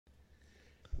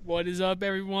What is up,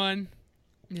 everyone?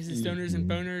 This is Stoners and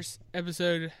Boners,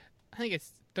 episode, I think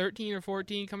it's 13 or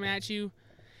 14 coming at you.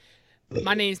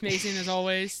 My name's Mason, as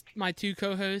always. My two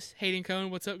co-hosts, Hayden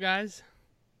Cohen. What's up, guys?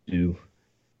 Do.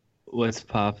 What's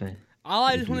poppin'? All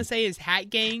I just want to say is hat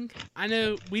gang. I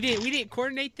know we didn't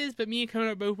coordinate this, but me and Cohen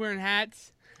are both wearing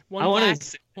hats. One black,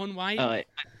 one white.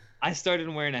 I started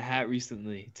wearing a hat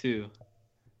recently too,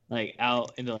 like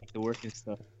out into like the work and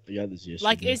stuff. I got this yesterday.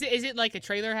 Like, is it like a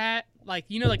trailer hat? Like,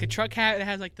 you know, like a truck hat that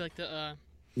has like the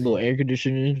little air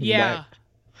conditioning. Yeah.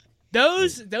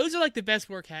 Those are like the best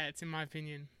work hats in my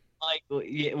opinion. Like,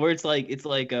 yeah, where it's like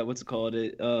what's it called?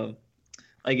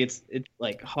 Like it's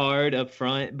like hard up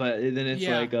front, but then it's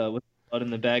like what's it called in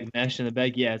the back, mesh in the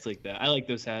back. Yeah, it's like that. I like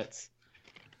those hats.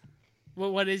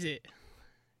 What is it?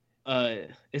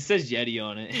 It says Yeti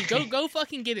on it. Dude, go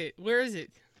fucking get it. Where is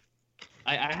it?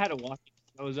 I had to walk.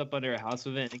 I was up under a house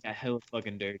event and it got hella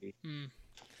fucking dirty.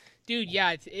 Dude,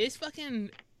 yeah, it's fucking.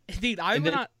 Dude, I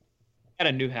got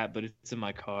a new hat, but it's in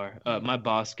my car. My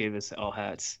boss gave us all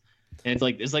hats, and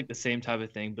it's like the same type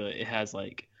of thing, but it has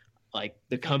like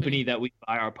the company that we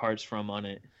buy our parts from on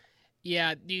it.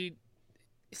 Yeah, dude.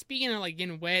 Speaking of like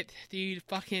getting wet, dude,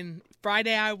 fucking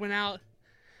Friday I went out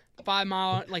 5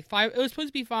 miles, it was supposed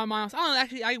to be 5 miles. I don't know,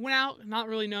 actually I went out not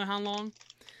really knowing how long.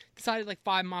 Decided like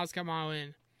 5 miles got a mile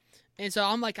in. And so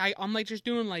I'm like just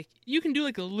doing like, you can do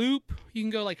like a loop, you can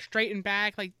go like straight and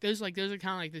back, like those are kind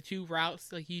of like the two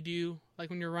routes like you do like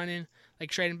when you're running,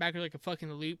 like straight and back or like a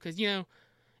fucking loop, because you know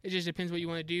it just depends what you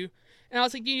want to do. And I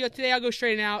was like, you know, today I'll go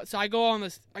straight and out, so I go on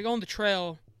the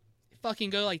trail,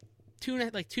 fucking go like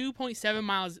 2.7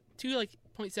 miles,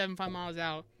 2.75 miles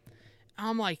out. And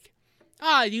I'm like,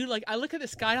 dude, like I look at the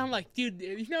sky and I'm like, dude,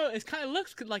 you know, it kind of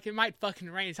looks like it might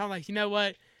fucking rain. So I'm like, you know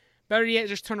what, better yet,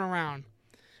 just turn around.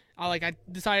 I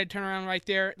decided to turn around right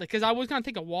there, like, cause I was gonna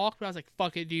take a walk, but I was like,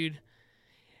 fuck it, dude.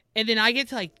 And then I get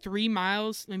to like 3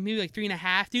 miles, maybe like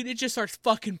 3.5, dude. It just starts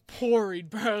fucking pouring,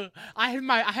 bro. I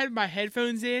had my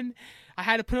headphones in, I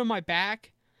had to put on my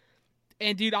back,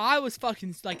 and dude, I was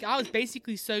fucking like, I was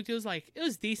basically soaked. It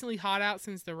was decently hot out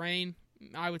since the rain.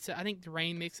 I would say, I think the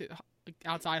rain makes it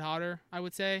outside hotter. I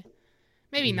would say,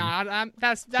 maybe not.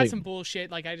 That's some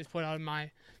bullshit. Like I just pulled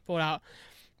out,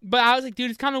 but I was like, dude,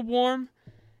 it's kind of warm.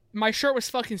 My shirt was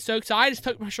fucking soaked, so I just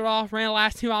took my shirt off, ran the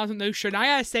last 2 miles with no shirt. And I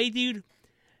gotta say, dude,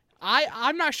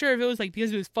 I'm not sure if it was like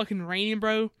because it was fucking raining,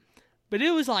 bro, but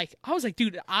it was like, I was like,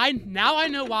 dude, I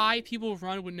know why people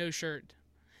run with no shirt.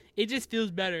 It just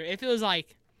feels better. It feels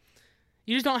like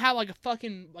you just don't have like a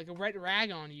fucking like a wet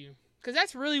rag on you, because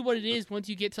that's really what it is. Once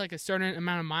you get to like a certain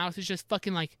amount of miles, it's just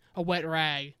fucking like a wet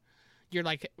rag. You're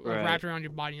like wrapped around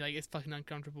your body, like it's fucking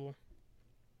uncomfortable.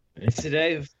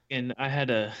 Today, and I had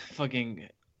a fucking.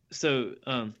 So,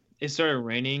 it started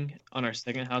raining on our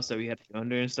second house that we had to go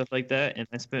under and stuff like that, and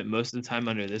I spent most of the time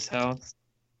under this house,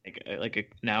 like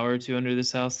an hour or two under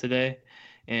this house today,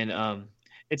 and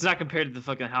it's not compared to the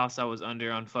fucking house I was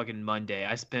under on fucking Monday.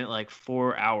 I spent like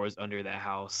 4 hours under that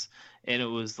house, and it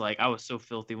was like I was so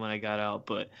filthy when I got out,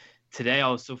 but today I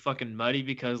was so fucking muddy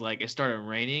because like it started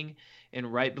raining,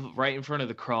 and right in front of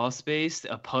the crawl space,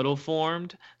 a puddle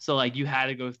formed, so like you had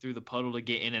to go through the puddle to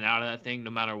get in and out of that thing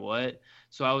no matter what.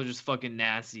 So I was just fucking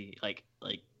nasty, like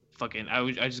fucking. I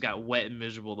just got wet and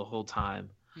miserable the whole time.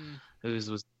 It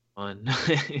was fun.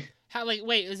 How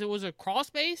was it a crawl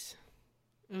space?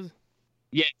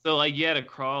 Yeah, so like you had to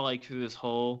crawl like through this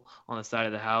hole on the side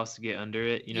of the house to get under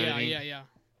it. You know what I mean? Yeah.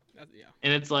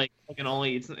 And it's like fucking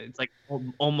it's like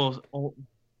almost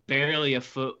barely a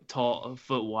foot tall, a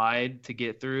foot wide to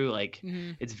get through. Like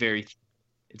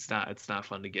it's not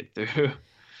fun to get through.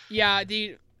 Yeah,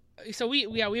 dude. So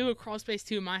we have a crawl space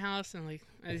too in my house, and like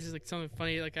this is like something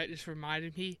funny. Like it just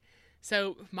reminded me.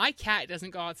 So my cat doesn't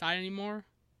go outside anymore.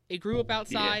 It grew up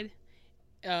outside,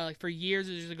 like for years.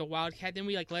 It was just like a wild cat. Then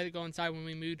we like let it go inside when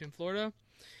we moved in Florida.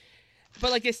 But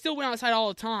like it still went outside all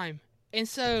the time. And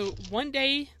so one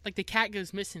day, like the cat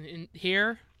goes missing in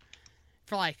here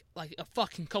for like a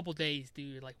fucking couple days,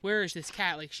 dude. Like where is this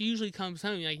cat? Like she usually comes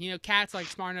home. Like, you know, cats like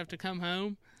smart enough to come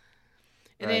home.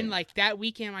 And then, like, that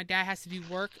weekend, my dad has to do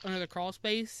work under the crawl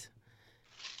space.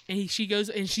 And she goes,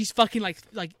 and she's fucking, like,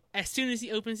 as soon as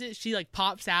he opens it, she, like,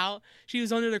 pops out. She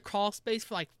was under the crawl space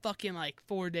for, like, fucking, like,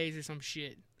 4 days or some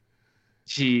shit.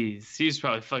 Jeez. She was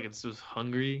probably fucking so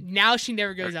hungry. Now she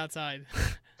never goes outside.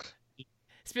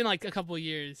 It's been, like, a couple of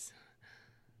years.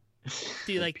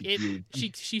 Dude, like,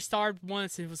 she starved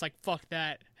once and was like, fuck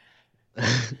that.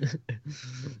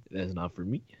 That's not for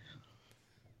me.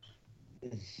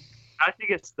 How'd you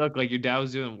get stuck? Like your dad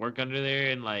was doing work under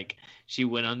there, and like she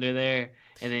went under there,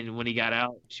 and then when he got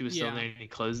out, she was still there, and he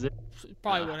closed it.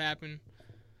 Probably what happened.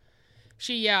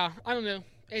 Yeah, I don't know.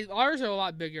 Ours are a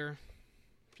lot bigger.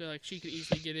 So like she could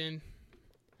easily get in.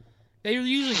 They were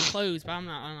usually closed, but I'm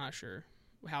not sure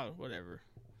how. Whatever.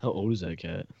 How old is that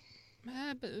cat?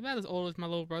 About as old as my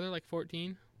little brother, like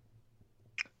 14.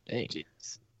 Dang.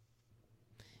 Jeez.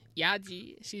 Yeah,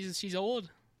 she's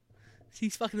old.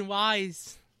 She's fucking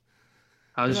wise.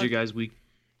 How's Like- your guys' week?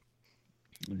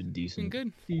 Been It's been decent.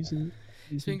 good. Decent.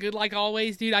 It's been good like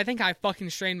always, dude. I think I fucking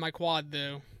strained my quad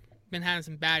though. Been having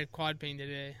some bad quad pain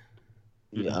today.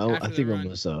 Yeah, After I the think I run.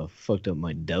 almost fucked up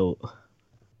my delt. What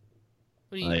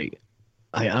do you? Like,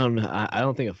 I don't know. I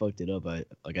don't think I fucked it up.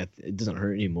 It doesn't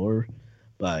hurt anymore,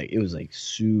 but it was like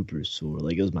super sore.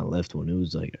 Like it was my left one. It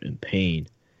was like in pain.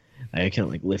 I can't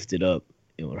like lift it up.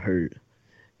 It would hurt,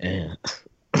 and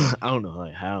I don't know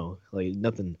like how. Like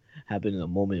nothing happened in a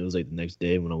moment. It was like the next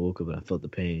day when I woke up and I felt the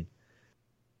pain.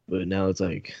 But now it's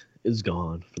like it's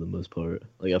gone for the most part.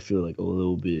 Like I feel like a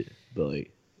little bit, but like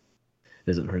it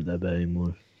doesn't hurt that bad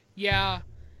anymore. Yeah.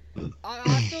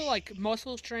 I feel like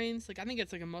muscle strains. Like I think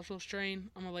it's like a muscle strain.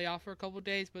 I'm gonna lay off for a couple of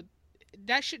days, but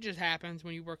that shit just happens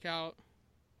when you work out.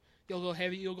 You'll go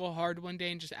heavy, you'll go hard one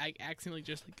day, and just accidentally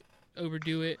just like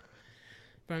overdo it.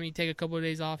 But I mean, take a couple of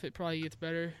days off, it probably gets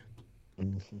better.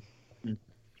 Mm-hmm.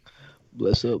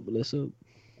 Bless up, bless up.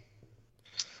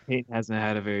 Peyton hasn't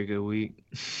had a very good week.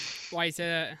 Why you say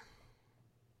that?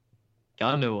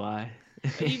 Y'all know why.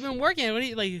 You've been working. What do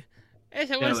you like?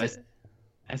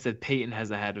 I said Peyton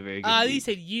hasn't had a very good You week.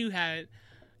 said you had it.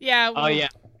 Yeah. Well, Oh yeah,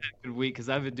 good week because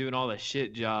I've been doing all the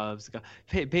shit jobs.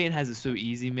 Peyton has it so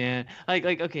easy, man. Like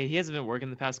okay, he hasn't been working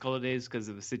the past couple of days because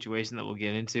of a situation that we'll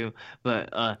get into.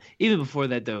 But even before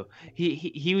that though,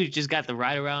 he was just got to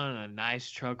ride around in a nice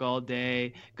truck all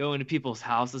day, going to people's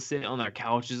houses, sitting on their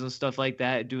couches and stuff like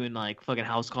that, doing like fucking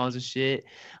house calls and shit,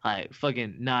 like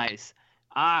fucking nice.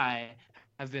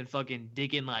 I've been fucking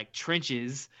digging like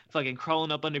trenches, fucking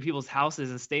crawling up under people's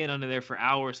houses and staying under there for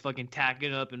hours, fucking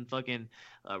tacking up and fucking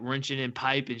wrenching in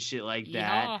pipe and shit like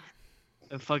yeah.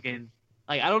 that. Fucking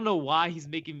like I don't know why he's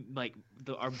making like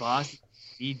our boss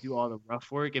me do all the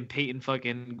rough work and Peyton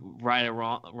fucking riding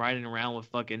around with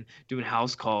fucking doing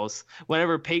house calls.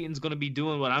 Whenever Peyton's gonna be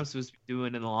doing what I'm supposed to be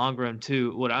doing in the long run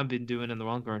too, what I've been doing in the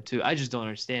long run too. I just don't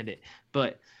understand it.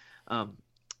 But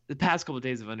the past couple of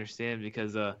days I've understand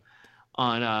because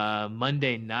on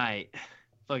Monday night,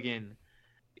 fucking,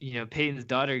 Peyton's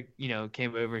daughter,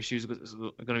 came over. She was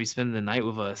going to be spending the night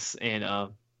with us. And, a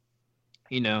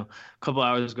couple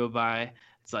hours go by.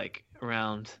 It's like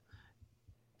around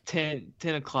 10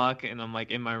 o'clock. And I'm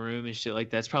like in my room and shit like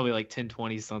that. It's probably like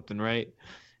 10:20 something, right?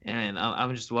 And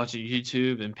I'm just watching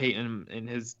YouTube and Peyton and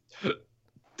his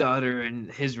daughter in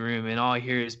his room. And all I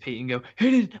hear is Peyton go,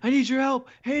 "Hayden, I need your help.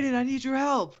 Hayden, I need your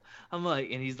help." I'm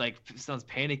like, and he's like, sounds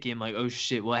panicky. I'm like, "Oh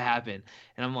shit, what happened?"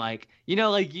 And I'm like,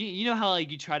 like you know how like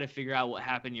you try to figure out what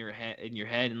happened in your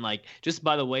head, and like just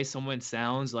by the way someone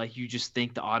sounds, like you just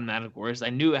think the automatic worst. I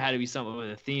knew it had to be something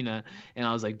with Athena, and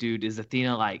I was like, "Dude, is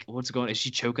Athena like what's going? Is she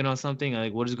choking on something?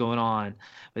 Like what is going on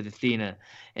with Athena?"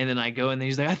 And then I go and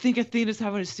he's like, "I think Athena's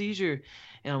having a seizure,"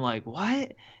 and I'm like,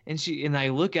 "What?" And I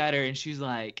look at her and she's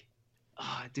like,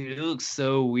 "Oh, dude, it looks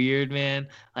so weird, man."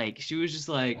 Like she was just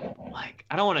like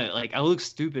I don't want to like I look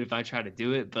stupid if I try to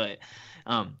do it, but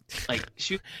like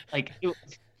she like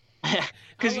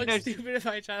because I look stupid if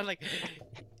I try to like.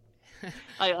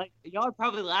 like y'all would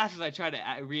probably laugh if I tried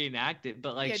to reenact it,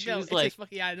 but like Yeah, she no, was it's like just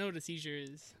fucking, yeah, I know what a seizure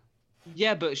is.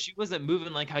 yeah, but she wasn't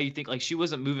moving like how you think. Like she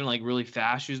wasn't moving like really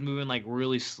fast. She was moving like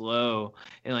really slow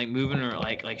and like moving her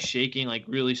like shaking like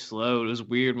really slow. It was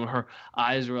weird when her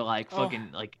eyes were like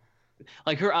fucking like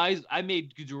her eyes. I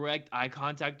made direct eye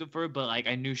contact with her, but like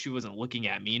I knew she wasn't looking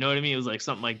at me. You know what I mean? It was like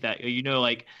something like that.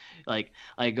 Like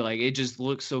it just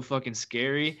looked so fucking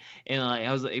scary. And like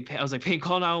I was like, "Payne,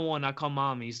 call 911." I call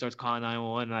mom. And he starts calling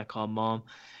 911, and I call mom.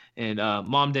 And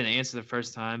mom didn't answer the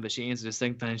first time, but she answered the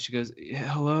second time. She goes, "Yeah,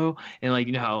 hello," and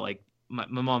like how like my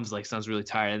mom's like sounds really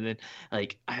tired, and then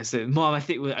like I said, "Mom,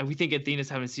 we think Athena's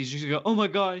having a seizure." She go, "Oh my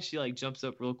god!" And she like jumps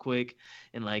up real quick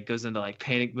and like goes into like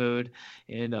panic mode,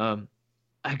 and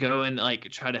I go and like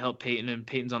try to help Peyton, and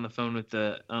Peyton's on the phone with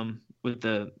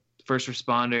the first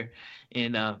responder,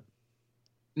 and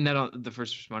not on the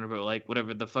first responder, but like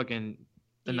whatever the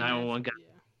 911 guy,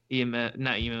 EMS,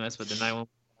 not EMS, but the 911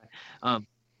 guy.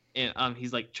 And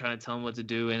he's like trying to tell him what to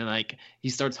do, and like he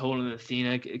starts holding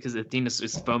Athena because Athena's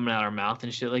just foaming out her mouth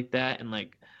and shit like that, and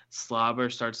like Slobber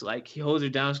starts like he holds her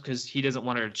down because he doesn't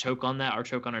want her to choke on that or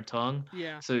choke on her tongue.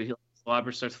 Yeah. So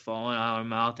Slobber starts falling out of her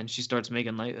mouth, and she starts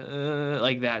making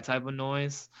like that type of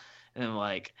noise, and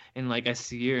I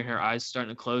see her and her eyes starting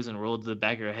to close and roll to the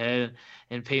back of her head,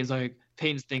 and Peyton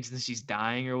thinks that she's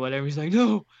dying or whatever. He's like,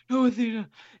 no, no, Athena,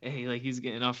 and he's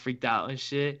getting all freaked out and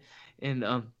shit, and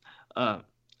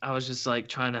I was just like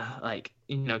trying to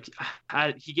he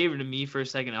gave her to me for a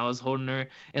second. I was holding her,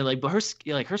 and but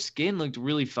her skin looked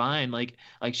really fine. Like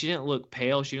she didn't look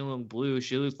pale, she didn't look blue,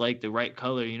 she looked like the right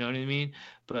color. You know what I mean?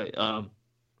 But I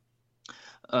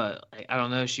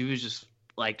don't know. She was just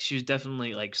she was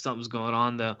definitely something's going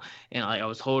on though, and I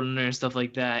was holding her and stuff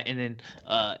like that, and then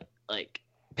like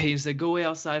Peyton said, go way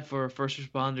outside for first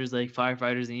responders, like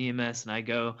firefighters and EMS, and I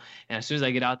go, and as soon as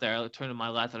I get out there, I turn to my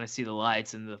left and I see the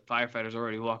lights, and the firefighters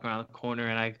already walking around the corner,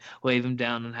 and I wave them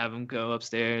down and have them go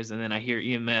upstairs, and then I hear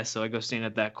EMS, so I go stand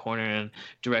at that corner and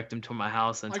direct them to my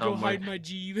house and I tell go them hide my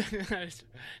Jeep.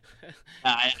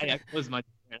 I closed my.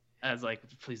 I was like,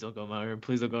 please don't go in my room.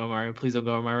 Please don't go in my room. Please don't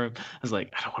go in my room. I was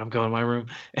like, I don't want to go in my room.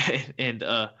 and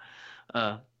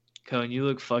Cohen, you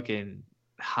look fucking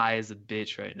high as a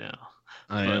bitch right now.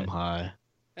 I am high.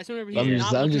 That's whenever he's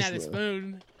not looking at his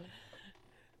phone.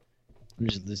 I'm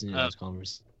just listening to this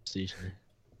conversation.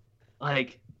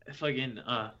 And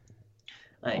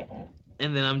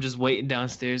then I'm just waiting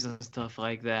downstairs and stuff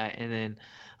like that. And then,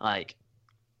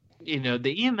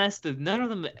 the EMS, none of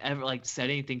them ever said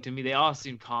anything to me. They all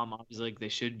seemed calm, obviously, like they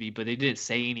should be, but they didn't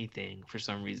say anything for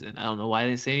some reason. I don't know why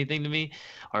they didn't say anything to me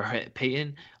or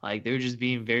Peyton. They were just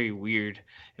being very weird,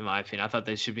 in my opinion. I thought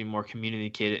they should be more trying to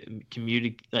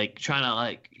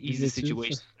ease the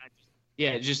situation.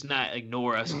 Yeah, just not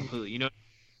ignore us completely. You know.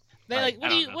 They what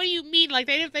do you mean?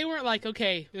 They weren't like,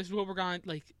 okay, this is what we're going,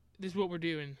 this is what we're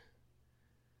doing.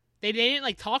 They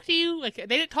didn't talk to you. They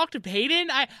didn't talk to Peyton.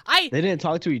 They didn't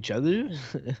talk to each other.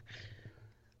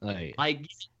 Peyton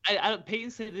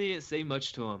said they didn't say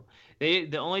much to him.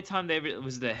 The only time they ever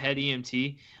was the head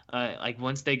EMT.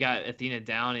 Once they got Athena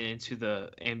down and into the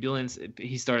ambulance,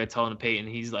 he started telling Peyton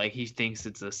he thinks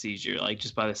it's a seizure,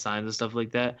 just by the signs and stuff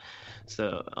like that.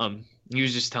 So he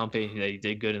was just telling Peyton that he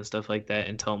did good and stuff like that,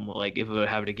 and tell him if it would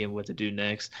happen again, what to do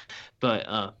next.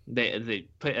 But they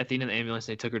put Athena in the ambulance.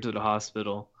 And they took her to the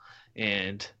hospital.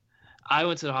 And I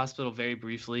went to the hospital very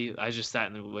briefly. I just sat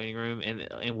in the waiting room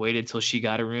and waited till she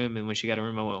got a room. And when she got a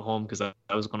room, I went home because I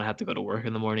was going to have to go to work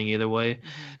in the morning either way. Mm-hmm.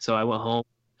 So I went home,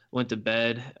 went to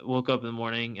bed, woke up in the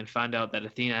morning, and found out that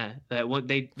Athena,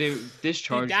 they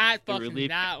discharged. Dude,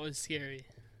 that was scary.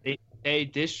 They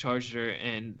discharged her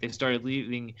and they started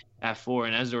leaving at 4.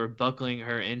 And as they were buckling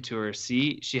her into her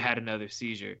seat, she had another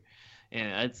seizure.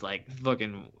 And it's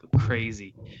fucking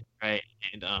crazy, right?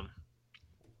 And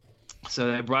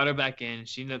so they brought her back in.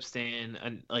 She ended up staying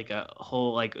a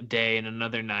whole day and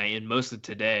another night and most of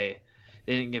today.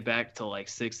 They didn't get back till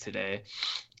 6 today.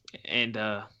 And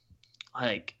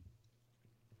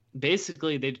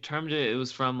basically they determined it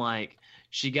was from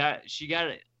she got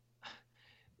it.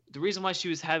 The reason why she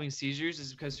was having seizures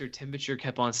is because her temperature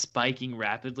kept on spiking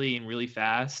rapidly and really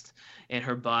fast, and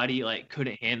her body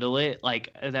couldn't handle it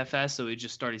that fast, so it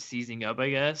just started seizing up, I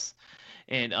guess.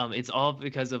 And it's all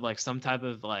because of some type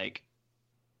of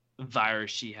virus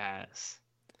she has.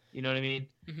 You know what I mean?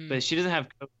 Mm-hmm. But she doesn't have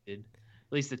COVID. At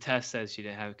least the test says she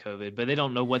didn't have COVID, but they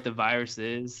don't know what the virus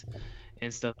is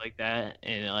and stuff like that.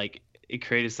 And it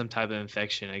created some type of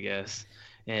infection, I guess.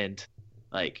 And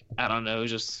I don't know, it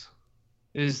was just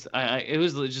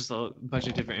a bunch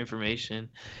of different information.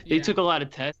 They took a lot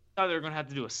of tests. I thought they were gonna have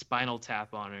to do a spinal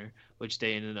tap on her, which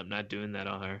they ended up not doing that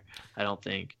on her, I don't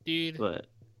think. Dude. But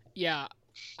yeah,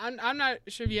 I'm not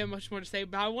sure if you have much more to say,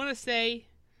 but I want to say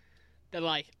that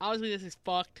obviously this is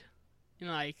fucked,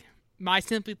 and my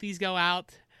sympathies go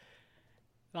out.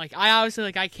 I obviously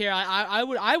I care. I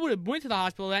would have went to the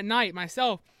hospital that night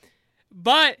myself,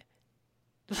 but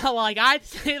I'd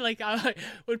say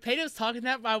when Peyton was talking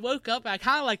that, I woke up. I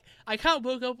kind of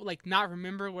woke up not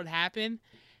remember what happened.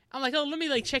 I'm oh, let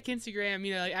me check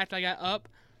Instagram, after I got up.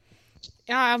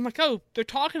 And I'm oh, they're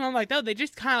talking. I'm oh, they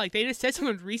just kind of they just said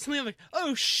something recently. I'm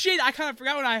oh shit, I kind of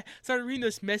forgot when I started reading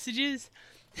those messages.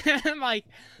 I'm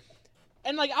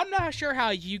I'm not sure how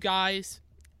you guys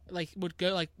would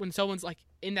go when someone's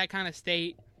in that kind of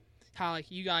state, how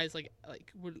you guys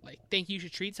would think you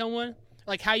should treat someone,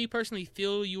 how you personally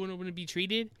feel you want to be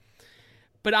treated.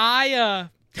 But I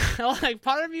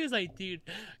part of me was dude,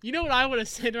 you know what I would have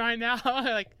said right now?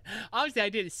 Obviously I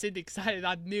didn't sit excited.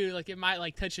 I knew it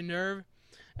might touch a nerve.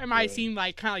 It might seem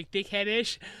kind of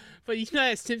dickheadish. But you know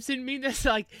that Simpson meme that's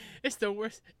it's the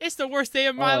worst day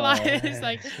of my life. It's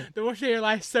the worst day of your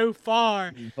life so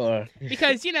far.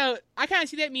 Because I kind of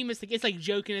see that meme as it's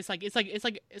joking. It's an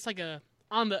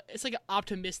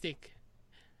optimistic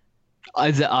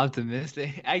Is it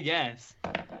optimistic? I guess.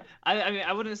 I mean,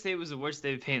 I wouldn't say it was the worst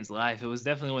day of Peyton's life. It was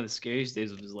definitely one of the scariest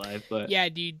days of his life. But Yeah,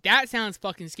 dude, that sounds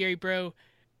fucking scary, bro.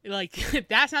 Like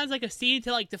that sounds like a scene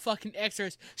to like the fucking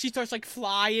Exorcist. She starts like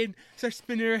flying, starts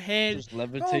spinning her head. Just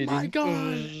levitating. Oh my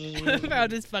god! I'm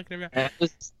just fucking around.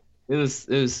 it was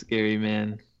scary,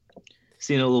 man.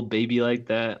 Seeing a little baby like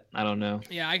that, I don't know.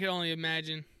 Yeah, I could only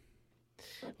imagine.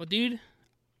 Well, dude,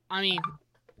 I mean,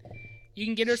 you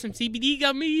can get her some CBD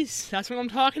gummies. That's what I'm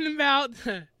talking about.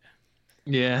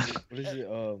 Yeah. What is it?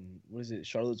 What is it?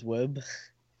 Charlotte's Web.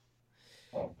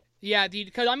 Yeah, dude.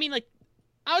 Because I mean, like,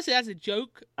 I would say that's a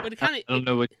joke, but it kind of I don't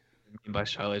know what you mean by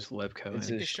Charlotte's Web It's code. a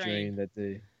the strain. strain that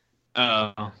they.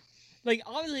 Oh. like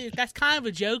obviously that's kind of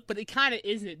a joke, but it kind of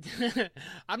isn't.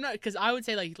 I'm not because I would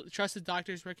say like trust the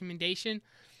doctor's recommendation,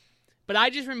 but I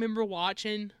just remember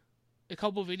watching a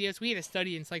couple videos. We had a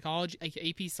study in psychology, like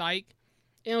AP Psych,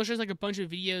 and it was just like a bunch of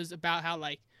videos about how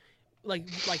like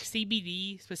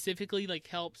CBD specifically like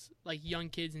helps like young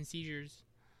kids and seizures.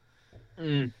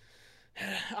 Mm.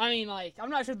 I mean, like I'm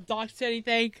not sure the doctor said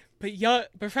anything, but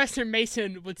Professor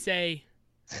Mason would say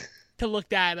to look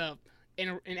that up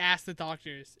and ask the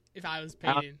doctors if I was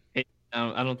Peyton.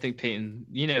 I don't think Peyton.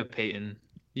 You know Peyton.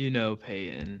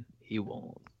 He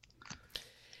won't.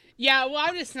 Yeah, well,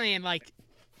 I'm just saying, like,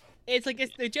 it's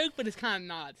a joke, but it's kind of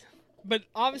not. But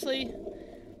obviously,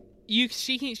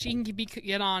 she can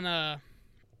get on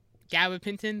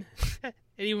gabapentin.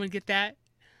 Anyone get that?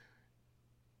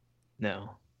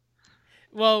 No.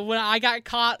 Well, when I got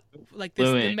caught, like this,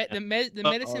 Fluent. the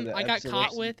medicine the I got caught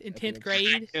Epsilon- with in 10th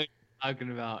Epsilon. grade,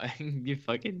 Talking about you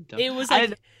fucking dumb. it was I like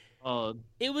didn't- oh,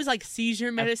 it was like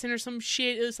seizure medicine or some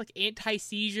shit. It was like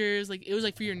anti-seizures, like it was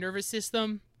like for your nervous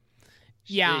system.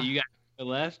 Yeah. shit, you got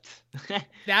left.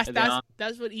 That's And then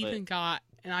that's what Ethan got,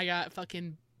 and I got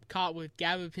fucking caught with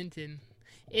gabapentin.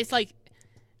 It's like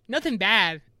nothing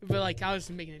bad, but like I was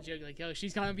making a joke, like, yo,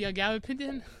 she's gonna be on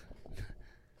gabapentin.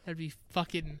 That'd be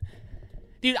fucking,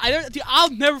 dude. I'll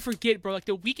never forget, bro. Like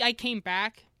the week I came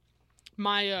back,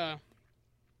 my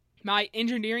my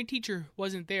engineering teacher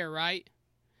wasn't there, right?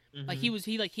 Like he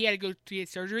had to go to get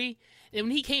surgery, and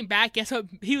when he came back, guess what?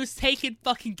 He was taking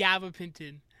fucking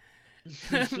gabapentin.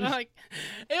 Like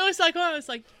it was like one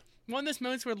of those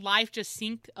moments where life just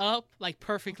synced up like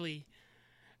perfectly.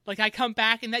 Like I come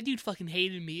back and that dude fucking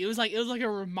hated me. It was like a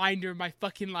reminder of my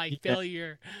fucking like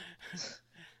failure.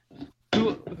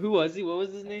 Who was he? What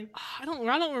was his name? I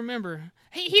don't remember.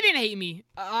 He didn't hate me.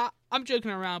 I'm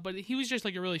joking around, but he was just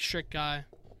like a really strict guy.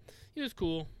 He was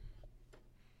cool.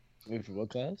 Wait, for what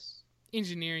class?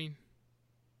 Engineering.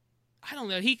 I don't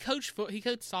know. He coached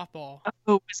softball.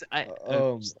 Oh, was I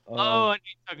know Um, you're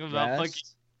talking about fucking.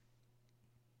 Rast?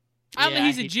 I don't know. Yeah,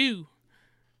 He's a Jew.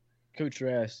 Coach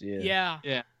Rast, yeah. Yeah.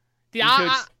 Yeah. Dude, He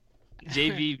I, coached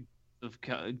JV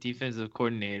defensive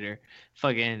coordinator.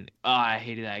 Fucking. Oh, I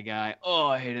hated that guy. Oh,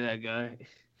 I hated that guy.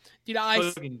 dude, I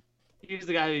Fucking, he was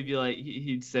the guy who'd be like,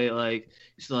 he'd say like,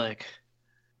 he's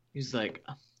like,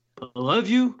 I love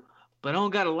you, but I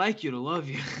don't gotta like you to love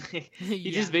you. He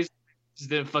Yeah. just basically just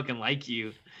didn't fucking like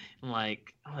you. I'm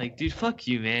like, dude, fuck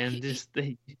you, man.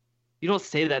 You don't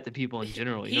say that to people in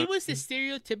general. You he know? was the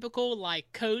stereotypical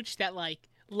like coach that like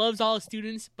loves all his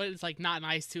students, but it's like not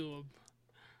nice to them.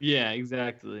 Yeah,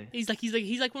 exactly. He's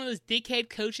like one of those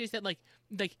dickhead coaches that like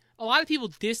a lot of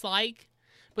people dislike,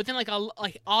 but then like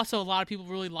also a lot of people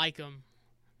really like him.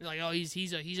 They're like, oh,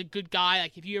 he's a good guy.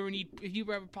 Like if you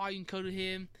ever probably can go to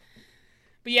him.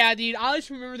 But yeah, dude, I just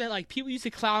remember that like people used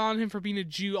to clown on him for being a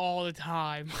Jew all the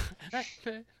time.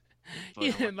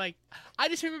 Yeah, like I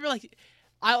just remember like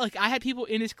I had people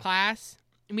in his class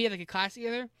and we had like a class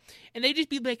together, and they just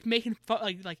be like making fun,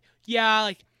 like yeah,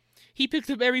 like he picks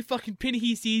up every fucking penny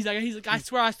he sees. Like he's like, I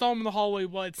swear I saw him in the hallway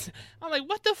once. I'm like,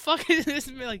 what the fuck is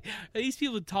this? Like are these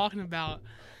people talking about?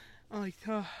 I'm like,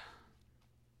 oh.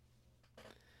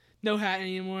 No hat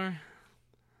anymore.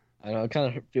 I know, I'm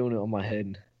kind of feeling it on my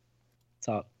head.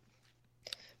 Top.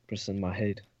 Pressing my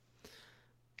head.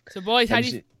 So boys, how Have do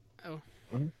you you? seen-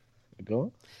 Oh. Mhm. Go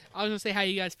on. I was gonna say how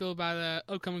you guys feel about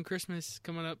upcoming Christmas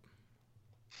coming up.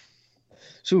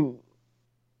 So,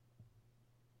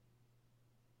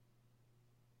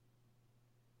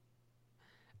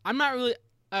 I'm not really.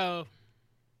 Oh,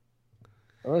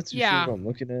 I'm not too Yeah. sure what I'm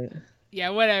looking at. yeah,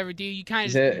 whatever, dude. You kind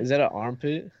Is of. that an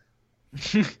armpit?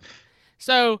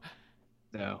 So,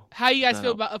 No. how you guys feel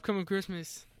No. about upcoming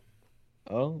Christmas?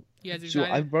 Oh. You guys So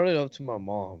excited? I brought it up to my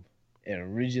mom, and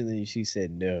originally she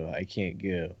said no, I can't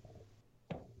go.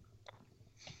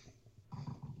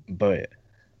 But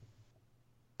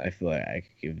I feel like I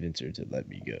could convince her to let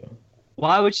me go.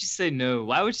 Why would she say no?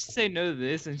 Why would she say no to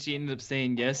this and she ended up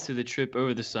saying yes to the trip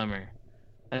over the summer?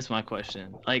 That's my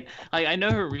question. Like I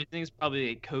know her reasoning is probably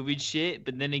like COVID shit,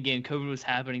 but then again, COVID was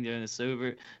happening during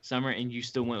the summer, and you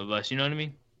still went with us. You know what I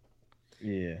mean?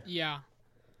 Yeah. Yeah.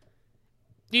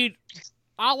 Dude,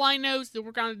 all I know is that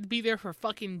we're going to be there for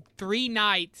fucking 3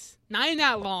 nights. Not even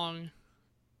that long.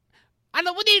 I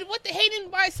know, dude, what the Hayden?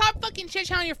 Why stop fucking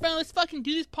chit on your phone? Let's fucking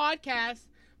do this podcast.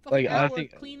 Fucking Like, I hour,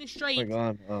 think- clean and straight.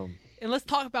 Like on And let's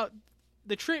talk about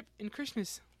the trip and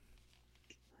Christmas.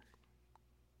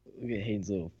 look at Hayden's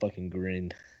little fucking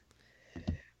grin.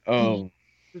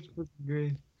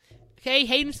 Great. Okay,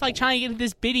 Hayden's like trying to get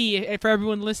this biddy for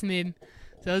everyone listening.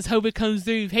 So let's hope it comes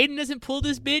through. If Hayden doesn't pull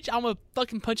this bitch, I'm gonna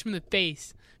fucking punch him in the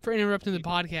face for interrupting the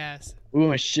podcast. Ooh,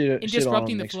 my shit. And shit on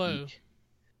disrupting the next flow. week.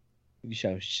 You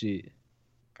shout shit.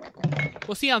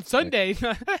 We'll see you on Sunday.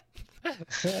 Fuck,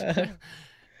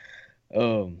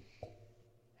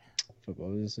 what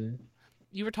was I saying?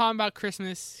 You were talking about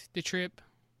Christmas, the trip.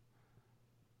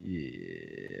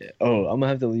 Yeah. Oh, I'm gonna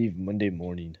have to leave Monday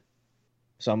morning,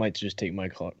 so I might just take my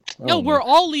car. I No, don't we're know.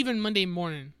 all leaving Monday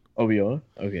morning. Oh, we are.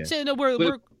 Okay. So no, Wait,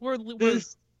 we're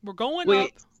This, going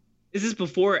wait, up. is this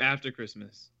before or after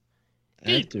Christmas?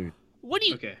 dude. After. What do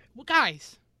you, Okay.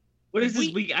 guys? What is this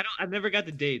We- week? I've never got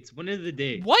the dates. When are the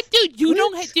dates? What, dude? You What?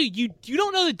 don't, dude. You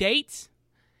don't know the dates.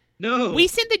 No. We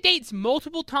sent the dates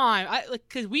multiple times.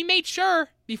 Cause we made sure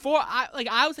before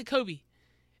I was at Kobe.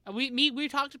 We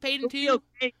talked to Peyton It'll be too.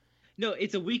 okay. No,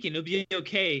 it's a weekend. It'll be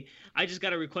okay. I just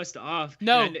gotta request it off.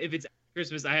 No. And if it's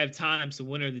Christmas, I have time. So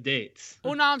when are the dates?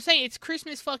 Well, no, I'm saying it's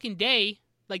Christmas fucking day.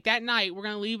 Like that night, we're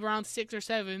gonna leave around 6 or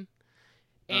 7,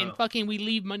 and Oh. fucking we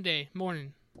leave Monday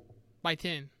morning by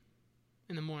 10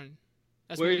 in the morning.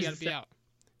 That's Where when we is gotta be the- out.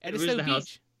 where's Edisto the house?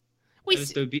 Beach. We.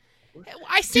 Edisto Beach.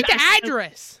 I sent Dude, the I-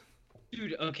 address.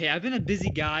 Dude, okay, I've been a busy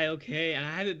guy, okay, and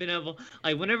I haven't been able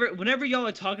like whenever y'all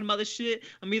are talking about this shit,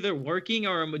 I'm either working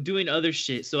or I'm doing other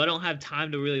shit, so I don't have time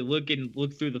to really look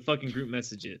through the fucking group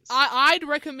messages. I'd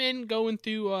recommend going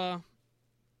through.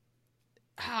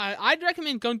 I'd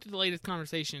recommend going through the latest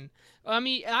conversation. I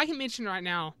mean, I can mention right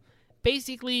now.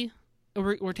 Basically,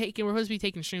 we're supposed to be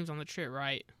taking streams on the trip,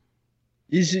 right?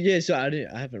 Yeah, so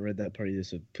I haven't read that part either,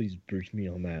 so please brief me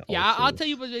on that. Yeah, also. I'll tell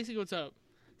you basically what's up.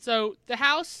 So the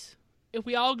house, if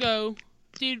we all go,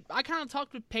 dude, I kind of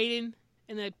talked with Peyton,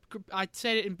 and I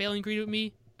said it, and Bailey agreed with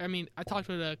me. I mean, I talked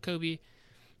with Kobe,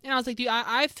 and I was like, dude,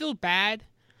 I feel bad,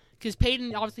 because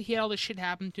Peyton, obviously, he had all this shit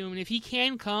happen to him, and if he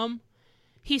can come,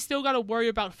 he's still got to worry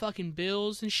about fucking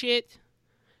bills and shit.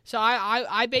 So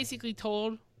I basically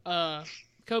told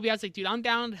Kobe, I was like, dude, I'm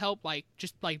down to help, like,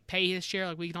 just, like, pay his share,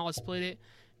 like, we can all split it,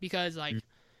 because, like,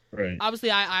 Right. obviously,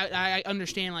 I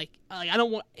understand, like I don't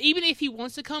want, even if he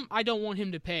wants to come, I don't want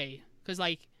him to pay, because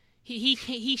like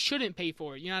he shouldn't pay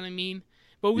for it. You know what I mean?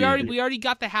 But we Yeah. already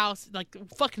got the house. Like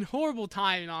fucking horrible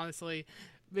timing, honestly.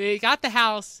 We got the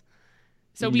house,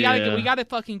 so we Yeah. gotta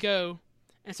fucking go.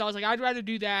 And so I was like, I'd rather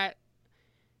do that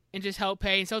and just help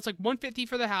pay. And so it's like $150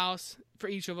 for the house for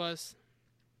each of us.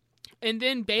 And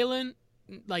then Balin,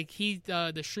 like he's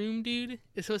the shroom dude,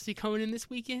 is supposed to be coming in this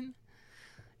weekend.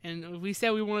 And we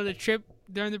said we wanted a trip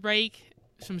during the break,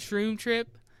 some shroom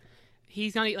trip.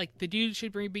 He's not like the dude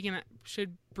should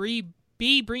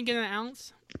be bringing an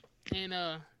ounce, and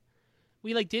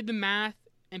we like did the math,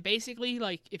 and basically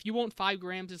like if you want 5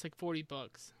 grams, it's like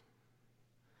 $40.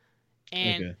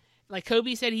 And Okay. like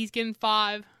Kobe said, he's getting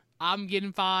 5. I'm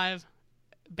getting 5.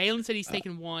 Balin said he's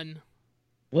taking 1.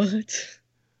 What?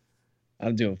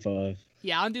 I'm doing 5.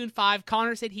 Yeah, I'm doing 5.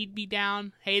 Connor said he'd be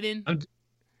down. Hayden,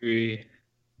 Agree.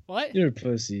 what? You're a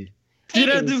pussy. Dude,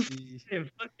 I Hayden. do. Damn,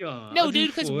 fuck y'all. No, I'll do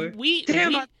dude, because 4. we Damn,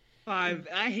 we, I 5.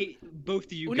 I hate both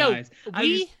of you Well, no, guys.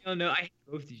 we- don't know. I hate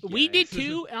both of you. we did guys.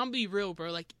 too, and I'll be real,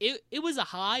 bro. Like it was a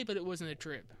high, but it wasn't a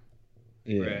trip.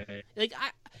 Yeah. Right. Like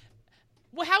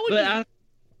well, how would But you?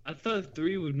 I thought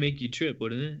 3 would make you trip,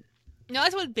 wouldn't it? No,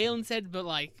 that's what Balin said, but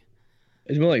like,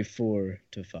 It's more like 4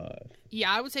 to 5.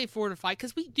 yeah, I would say 4 to 5,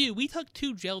 because we took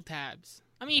 2 gel tabs.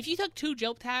 I mean, if you took 2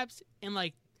 gel tabs and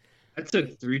like I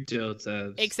took 3 gel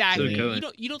tabs. exactly,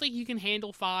 So you don't think you can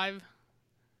handle 5?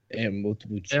 And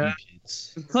multiple Yeah.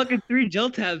 cheat Fucking 3 gel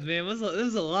tabs, man. This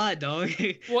was a lot, dog.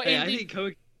 Well, Hey, and I the- think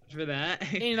Coke for that.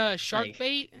 And shark Like-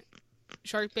 bait.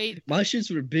 My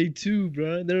shits were big too,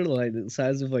 bro. They're like the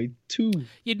size of like 2.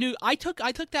 You knew I took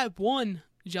that 1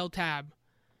 gel tab.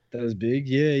 That was big.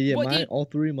 Yeah. What, Mine, dude? all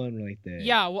 3 of mine were like that.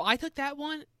 Yeah, well, I took that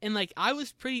one, and like I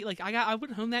was pretty like I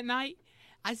went home that night.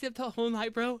 I slept the whole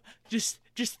night, bro. Just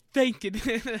thinking.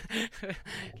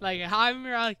 Like I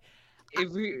remember, if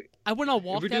we, I went on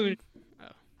walk. we're That, doing-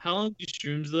 how long do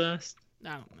shrooms last?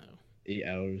 I don't know. 8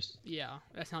 hours. Yeah,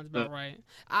 that sounds about right.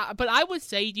 But I would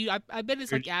say, dude, I bet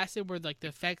it's like acid where like the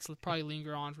effects will probably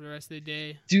linger on for the rest of the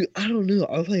day. Dude, I don't know.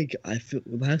 I feel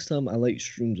last time I liked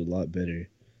shrooms a lot better.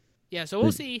 Yeah, so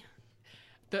we'll see.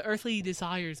 The earthly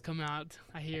desires come out,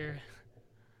 I hear.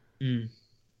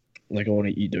 Like I want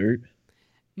to eat dirt.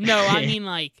 No, I mean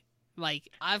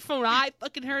from what I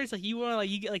fucking heard, it's like you want to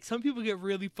you get some people get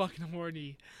really fucking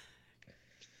horny.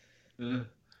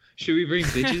 Should we bring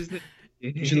bitches?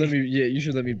 You should let me. Yeah, you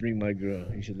should let me bring my girl.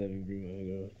 You should let me bring my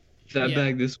girl. That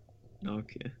bag this.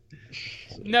 Okay.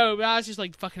 No, but I was just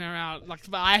like fucking around. Like,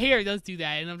 but I hear it does do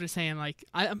that, and I'm just saying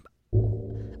I'm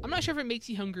not sure if it makes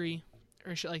you hungry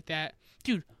or shit like that,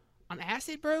 dude. On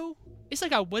acid, bro, it's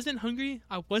like I wasn't hungry,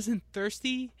 I wasn't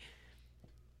thirsty.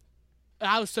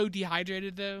 I was so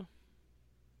dehydrated though.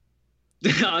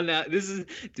 On that, this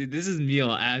is me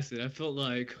on acid. I felt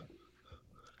like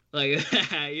you know what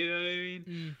I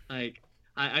mean? Like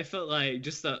I felt like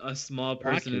just a small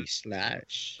person.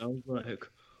 Slash. I was like,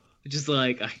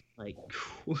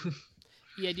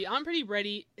 Yeah, dude, I'm pretty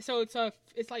ready. So it's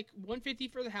like 150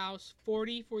 for the house,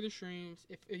 40 for the shrooms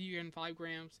if you're getting 5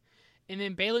 grams, and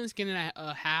then Balin's getting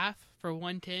a half for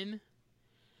 110.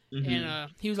 And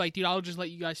he was like, dude, I'll just let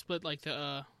you guys split like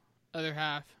the other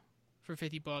half for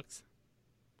 $50.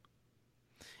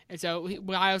 And so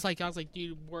I was like,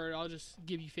 dude, word, I'll just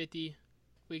give you 50.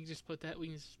 We can just split that. We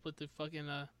can split the fucking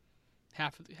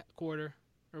half of the quarter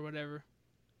or whatever.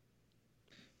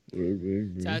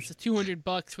 Word. So that's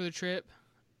 $200 for the trip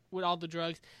with all the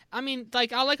drugs. I mean,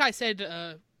 like I said,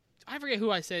 I forget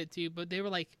who I said it to, but they were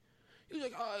like,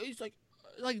 he's like,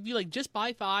 you just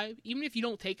buy 5, even if you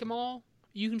don't take them all,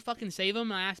 you can fucking save them.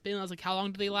 And I asked Ben, I was like, how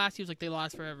long do they last? He was like, they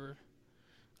last forever.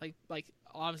 Like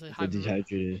obviously high.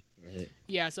 Dehydrated. Right.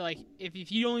 Yeah, so like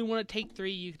if you only want to take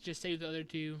 3, you can just save the other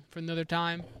 2 for another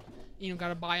time. You don't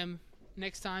gotta buy them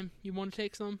next time you want to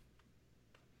take some.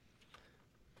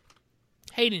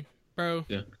 Hayden, bro.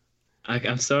 Yeah.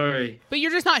 I'm sorry. But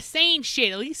you're just not saying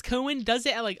shit. At least Cohen does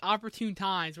it at like opportune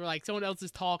times where like someone else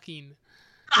is talking.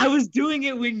 I was doing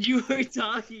it when you were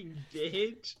talking,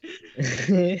 bitch.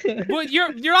 But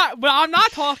you're not. But I'm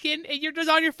not talking, and you're just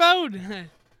on your phone.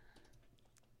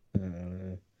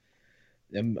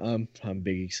 I'm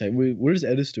big excited. Wait, where's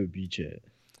Edisto Beach at?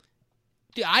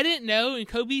 Dude, I didn't know. And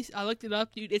Kobe, I looked it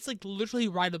up, dude. It's like literally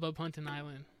right above Huntington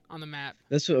Island on the map.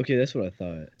 That's what I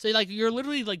thought. So like you're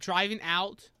literally like driving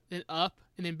out, then up,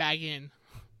 and then back in,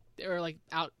 or like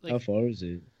out. Like, how far is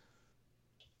it?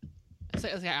 It's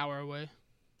like an hour away.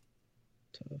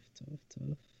 Tough.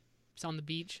 It's on the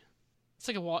beach. It's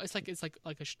like a wall. It's like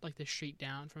the street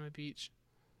down from a beach.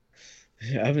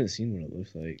 I haven't seen what it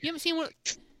looks like. You haven't seen what?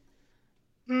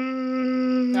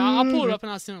 I'll pull it up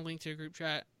and I'll send a link to a group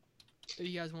chat if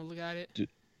you guys want to look at it.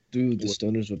 Dude, the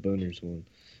Stoners with Boners one.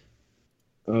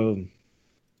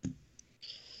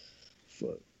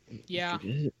 Fuck. Yeah,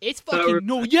 it's fucking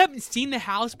no. You haven't seen the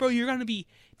house, bro. You're gonna be,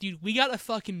 dude. We got a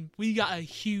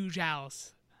huge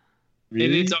house.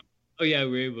 Really? And oh yeah,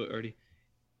 we're able to already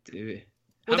do it.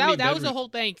 Well, that was the whole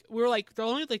thing. We were like the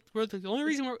only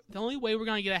way we're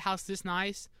gonna get a house this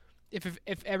nice if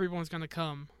everyone's gonna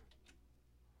come.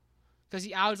 Because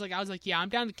I was like, yeah, I'm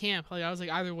down to camp. Like I was like,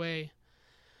 either way.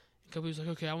 And Kobe was like,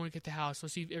 okay, I want to get the house.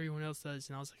 Let's see if everyone else does.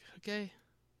 And I was like, okay.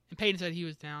 And Peyton said he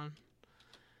was down.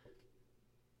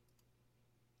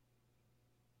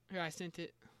 Here, I sent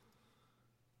it.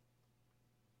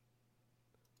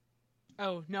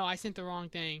 Oh no, I sent the wrong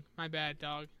thing. My bad,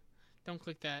 dog. Don't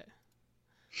click that.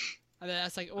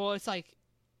 That's like, well, it's like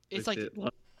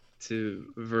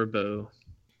to Verbo,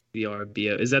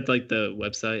 VRBO. Is that like the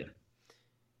website?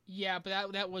 Yeah,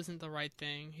 but that wasn't the right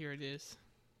thing. Here it is.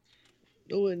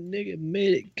 Oh, a nigga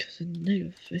made it 'cause a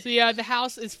nigga fit. So yeah, the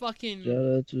house is fucking.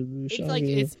 It's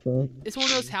one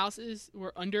of those houses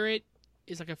where under it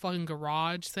is like a fucking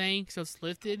garage thing, so it's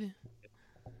lifted.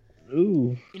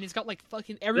 Ooh. And it's got like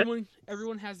fucking everyone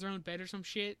has their own bed or some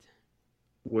shit.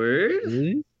 Word?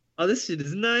 Really? Oh, this shit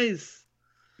is nice.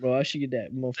 Bro, I should get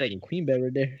that motherfucking queen bed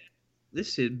right there.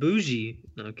 This shit bougie.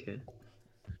 Okay.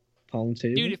 Palm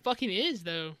table. Dude, it fucking is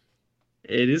though.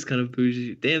 It is kind of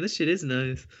bougie. Damn, this shit is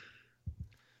nice.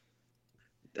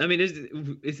 I mean,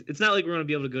 it's not like we're gonna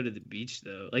be able to go to the beach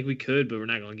though. Like we could, but we're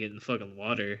not gonna get in the fucking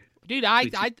water. Dude, I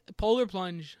polar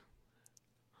plunge.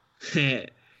 I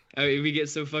mean, we get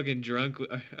so fucking drunk.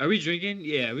 Are we drinking?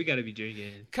 Yeah, we gotta be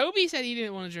drinking. Kobe said he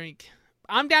didn't want to drink.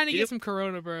 I'm down to get some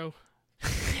Corona, bro.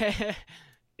 Get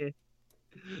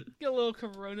a little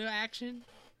Corona action.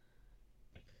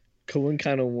 Cohen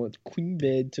kind of wants queen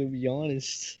bed, to be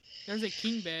honest. There's a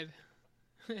king bed.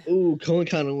 Ooh, Cohen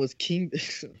kind of wants king bed.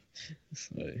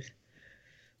 Sorry.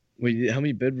 Wait, how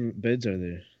many beds are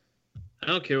there? I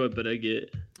don't care what bed I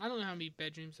get. I don't know how many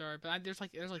bedrooms are, but there's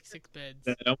like 6 beds.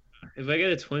 If I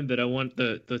get a twin bed, I want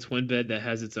the twin bed that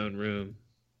has its own room,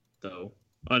 though.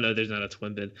 Oh no, there's not a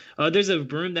twin bed. Oh, there's a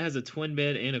room that has a twin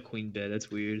bed and a queen bed.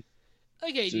 That's weird.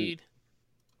 Okay, dude.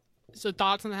 So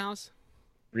thoughts on the house?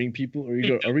 Bring people?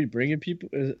 Are we bringing people?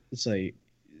 It's like,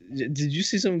 did you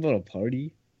say something about a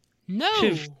party? No,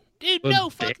 dude. No,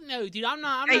 fuck no, dude. I'm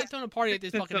not throwing a party at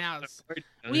this fucking house.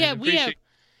 We have.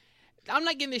 I'm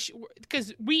not getting this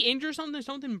because we injure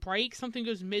something breaks, something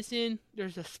goes missing.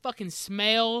 There's a fucking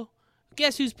smell.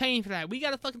 Guess who's paying for that? We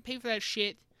gotta fucking pay for that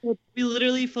shit. We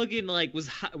literally fucking like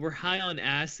we're high on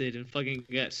acid and fucking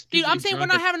got. Dude, I'm saying we're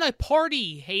not having a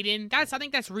party, Hayden. I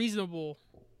think that's reasonable.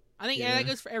 I think that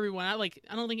goes for everyone. I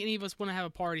don't think any of us want to have a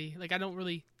party. Like I don't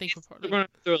really think we're party.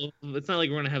 It's not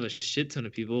like we're gonna have a shit ton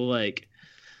of people. Like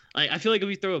I feel like if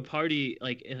we throw a party,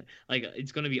 like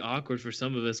it's gonna be awkward for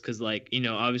some of us because like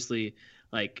obviously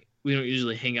like we don't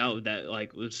usually hang out with that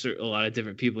like with a lot of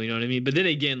different people. You know what I mean? But then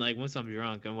again, like once I'm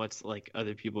drunk and once like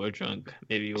other people are drunk,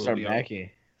 maybe we'll Start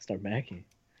macking.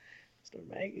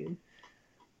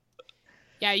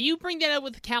 Yeah, you bring that up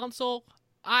with the council.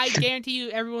 I guarantee you,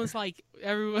 everyone.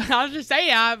 I'll just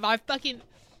say, I fucking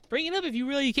bring it up if you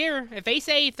really care. If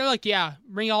they're like, yeah,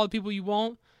 bring all the people you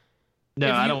want.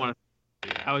 No, I don't want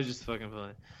to. I was just fucking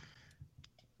playing.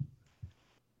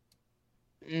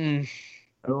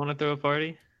 I don't want to throw a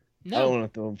party. No, I don't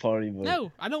want to throw a party. But...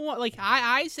 No, I don't want. Like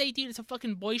I say, dude, it's a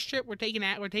fucking boys trip. We're taking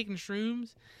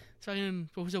shrooms. So it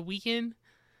was a weekend,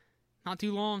 not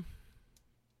too long.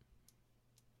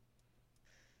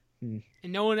 And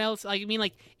no one else. Like I mean,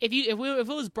 like if it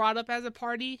was brought up as a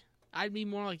party, I'd be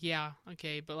more like, yeah,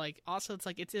 okay. But like also, it's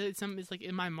like it's like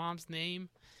in my mom's name.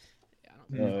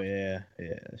 Oh yeah,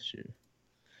 that's true.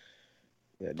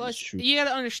 Plus, you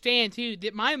gotta understand too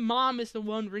that my mom is the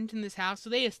one renting this house, so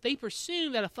they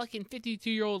presume that a fucking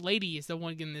 52-year-old lady is the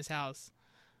one getting this house,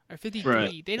 or 53.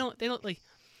 Right. They don't like.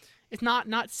 It's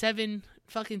not 7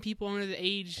 fucking people under the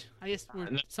age. I guess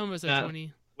some of us are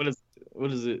 20. What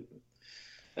is it?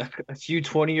 A few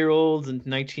 20-year-olds and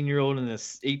 19-year-old and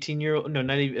this 18-year-old. No,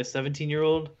 not even a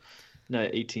 17-year-old. Not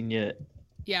 18 yet.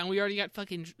 Yeah, and we already got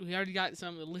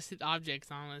some illicit objects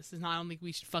on us. I don't think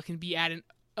we should fucking be adding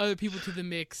other people to the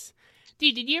mix.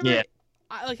 Dude, did you ever? Yeah.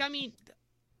 I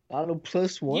don't know,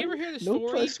 plus one. You ever hear the story? No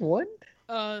plus one.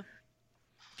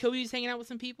 Kobe was hanging out with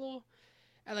some people,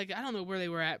 and I don't know where they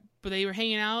were at, but they were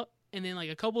hanging out, and then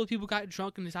a couple of people got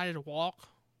drunk and decided to walk.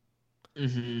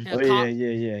 Mm-hmm.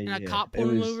 And a cop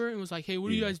pulled them over and was like, "Hey,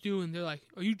 what are you guys doing?" They're like,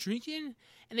 "Are you drinking?"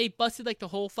 And they busted the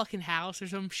whole fucking house or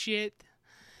some shit.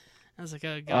 I was like,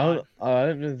 "Oh god!" I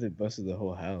didn't know that they busted the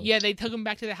whole house. Yeah, they took them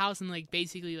back to the house and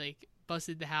basically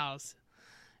busted the house,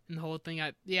 and the whole thing.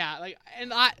 I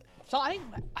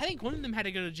think one of them had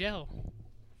to go to jail.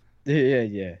 Yeah.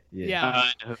 The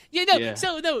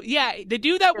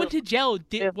dude that went to jail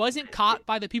wasn't caught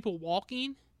by the people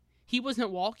walking. He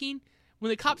wasn't walking. When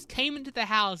the cops came into the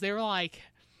house, they were like,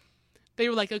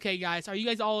 "Okay, guys, are you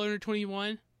guys all under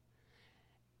 21?"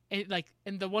 And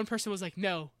the one person was like,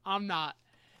 "No, I'm not."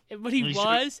 But he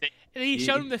was, and he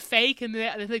showed him the fake, and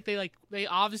I think they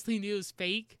obviously knew it was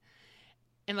fake,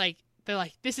 and they're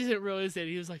like, "This isn't real, is it?"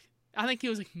 He was like, I think he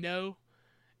was like, "No,"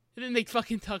 and then they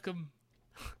fucking took him.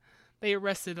 They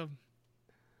arrested him.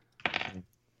 I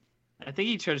think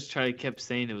he kept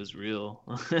saying it was real.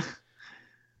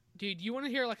 Dude, you want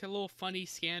to hear a little funny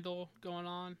scandal going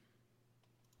on?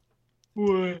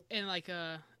 What? And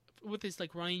with this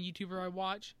running YouTuber I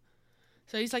watch.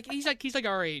 So he's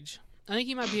our age. I think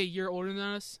he might be a year older than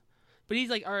us, but he's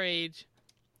our age.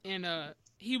 And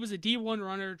he was a D1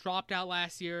 runner, dropped out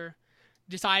last year,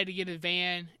 decided to get a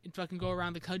van and fucking go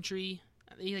around the country.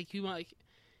 He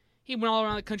went all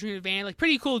around the country in a van.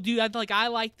 Pretty cool dude. I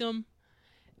liked him.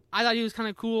 I thought he was kind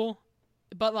of cool,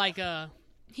 but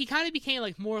he kind of became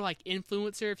more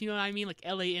influencer, if you know what I mean,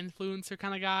 LA influencer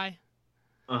kind of guy.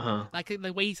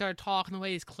 The way he started talking, the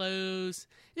way his clothes.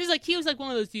 It was he was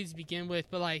one of those dudes to begin with,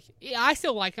 but yeah, I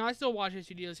still like him. I still watch his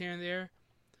videos here and there.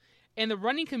 And the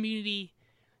running community,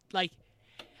 I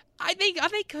think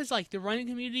because the running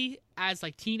community as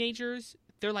teenagers,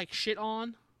 they're shit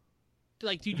on.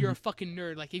 They're dude, you're a fucking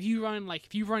nerd. If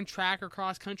you run track or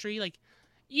cross country,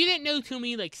 you didn't know too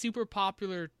many super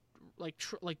popular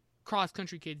cross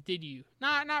country kids, did you?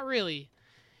 Not really.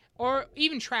 Or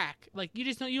even track.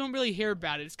 You don't really hear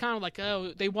about it. It's kind of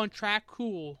oh, they won track,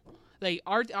 cool.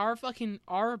 Our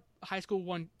high school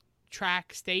won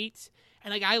track states,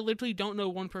 and I literally don't know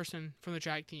one person from the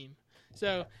track team.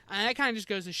 So and that kind of just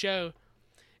goes to show.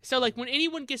 So when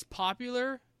anyone gets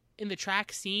popular in the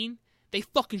track scene, they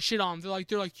fucking shit on him.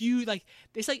 They're like you like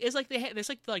it's like they it's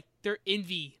like their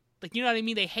envy. Like, you know what I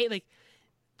mean? They hate, like,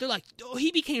 they're like, oh,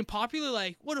 he became popular.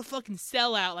 Like, what a fucking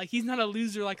sellout. Like, he's not a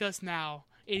loser like us now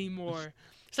anymore.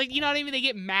 It's like, you know what I mean? They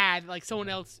get mad like someone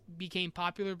else became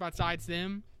popular besides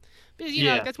them. Because, you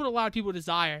know, that's what a lot of people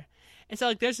desire. And so,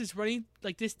 like, there's this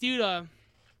this dude,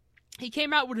 he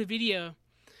came out with a video.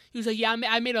 He was like, yeah,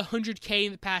 I made $100K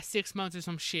in the past 6 months or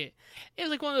some shit. It was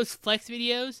like one of those flex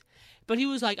videos. But he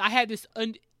was like, I had this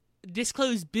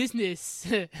undisclosed business.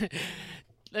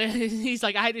 He's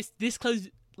like, I had this disclosed,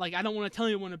 like, I don't want to tell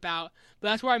anyone about, but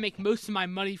that's where I make most of my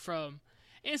money from.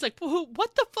 And it's like,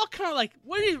 what the fuck kind of, like,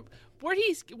 where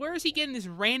is he getting this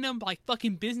random, like,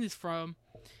 fucking business from?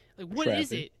 Like, what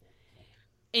is it?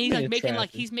 And he's, like, making,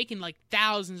 like,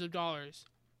 thousands of dollars.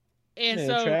 And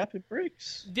so, trapping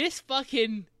bricks. This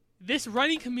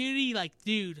running community, like,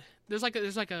 dude, there's like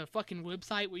a fucking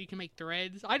website where you can make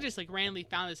threads. I just, like, randomly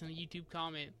found this in a YouTube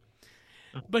comment.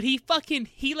 But he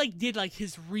did, like,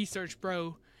 his research,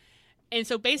 bro. And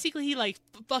so basically he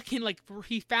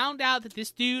found out that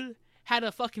this dude had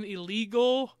a fucking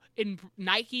illegal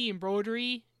Nike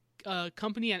embroidery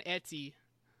company on Etsy.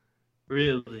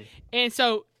 Really? And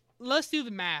so let's do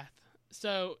the math.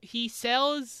 So he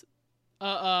sells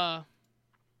one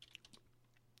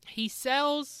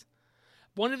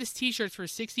of his t-shirts for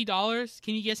 $60.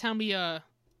 Can you guess how many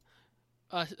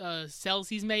sales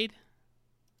he's made?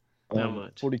 How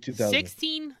much? 42,000.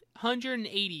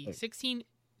 1,680.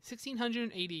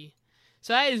 1,680.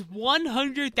 So that is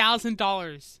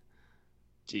 $100,000.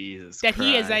 Jesus that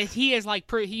Christ. he has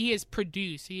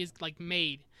produced. He has like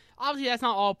made. Obviously, that's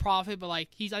not all profit, but like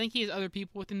I think he has other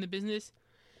people within the business.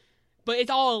 But it's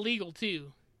all illegal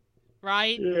too,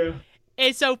 right? Yeah.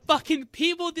 And so fucking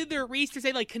people did their research.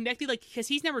 They like connected, like, because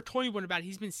he's never told anyone about it.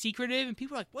 He's been secretive, and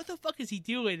people are like, "What the fuck is he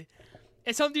doing?"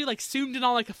 And some dude like zoomed in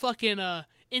on like a fucking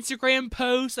Instagram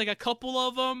post, like a couple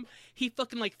of them. He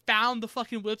fucking like found the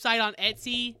fucking website on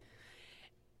Etsy,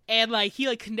 and like he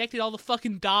like connected all the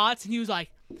fucking dots, and he was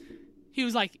like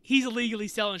he's illegally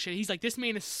selling shit. He's like, this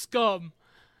man is scum.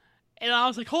 And I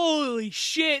was like, holy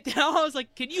shit. And I was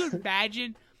like, can you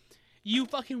imagine? You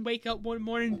fucking wake up one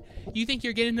morning, you think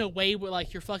you're getting away with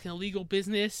like your fucking illegal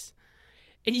business,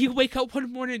 and you wake up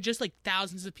one morning and just like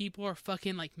thousands of people are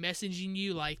fucking like messaging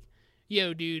you like,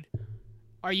 yo, dude,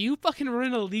 are you fucking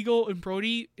running a legal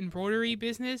embroidery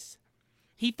business?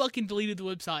 He fucking deleted the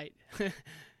website.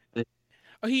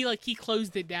 Or he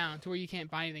closed it down to where you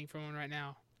can't buy anything from him right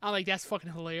now. I'm like, that's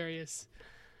fucking hilarious.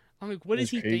 I'm like, what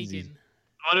is he thinking?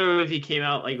 I wonder if he came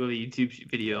out like with a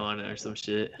YouTube video on it or some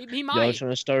shit. He might. Y'all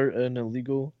trying to start an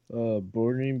illegal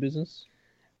bordering business?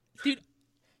 Dude,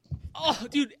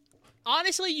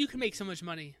 honestly, you can make so much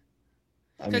money.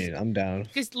 I mean, I'm down.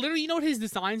 Because literally, you know what his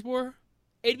designs were?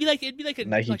 It'd be like a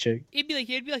Nike chick. It'd be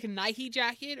like a Nike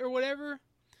jacket or whatever,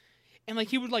 and like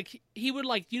he would like the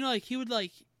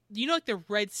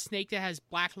red snake that has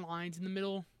black lines in the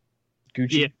middle.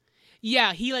 Gucci.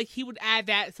 Yeah, he would add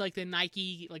that to like the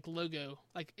Nike like logo,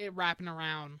 like it wrapping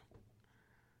around.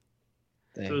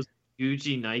 Dang. So it's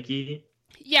Gucci, Nike.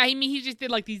 Yeah, I mean he just did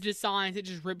like these designs that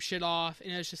just rip shit off,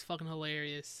 and it's just fucking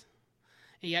hilarious.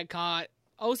 And he got caught.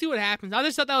 We'll see what happens. I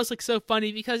just thought that was like so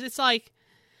funny because it's like,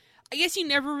 I guess you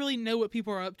never really know what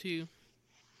people are up to.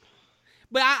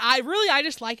 But I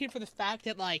just like it for the fact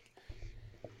that like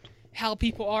how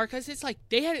people are, because it's like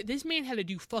this man had to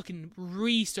do fucking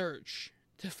research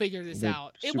to figure this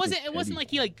out. It wasn't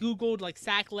like he like Googled like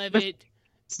Zach Levitt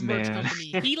merch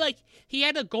company. He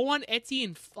had to go on Etsy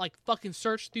and like fucking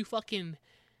search through fucking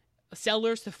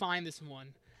sellers to find this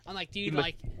one. I'm like, dude,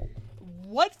 like,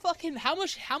 what fucking how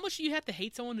much do you have to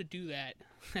hate someone to do that?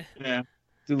 Yeah.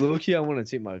 Dude, low-key, I want to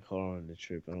take my car on the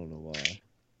trip. I don't know why.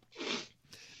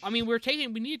 I mean,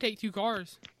 we need to take 2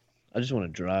 cars. I just want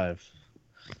to drive.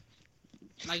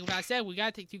 Like I said, we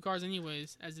gotta take 2 cars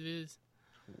anyways, as it is.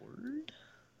 Word?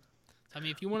 I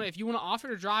mean, if you want to offer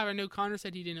to drive, I know Connor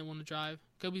said he didn't want to drive.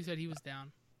 Kobe said he was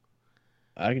down.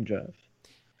 I can drive.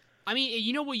 I mean,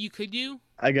 you know what you could do?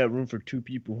 I got room for 2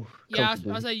 people. Yeah,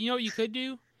 I was like, you know what you could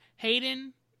do?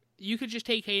 Hayden, you could just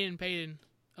take Hayden and Peyton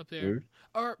up there. Word?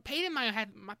 Or Peyton might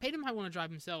want to drive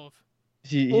himself.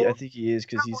 I think he is,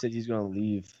 because he said he's gonna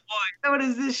leave. What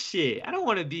is this shit? I don't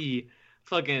want to be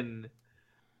fucking.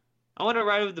 I want to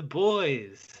ride with the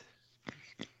boys.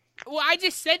 Well, I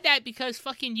just said that because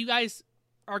fucking you guys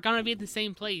are gonna be at the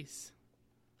same place.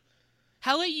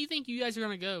 How late do you think you guys are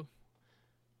gonna go?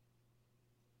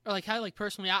 Or like how like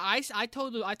personally, I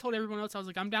told everyone else I was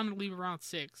like I'm down to leave around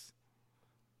 6.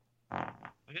 I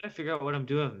gotta figure out what I'm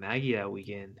doing with Maggie that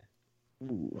weekend.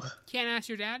 Ooh. Can't ask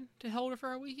your dad to hold her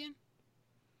for a weekend.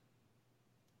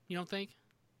 You don't think?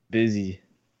 Busy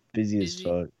as Busy?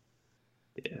 fuck.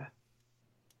 Yeah.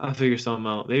 I'll figure something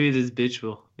out. Maybe this bitch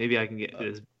will. Maybe I can get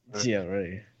this. Yeah,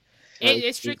 right.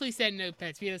 It strictly said no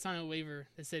pets. We had to sign a waiver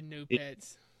that said no Yeah.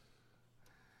 pets.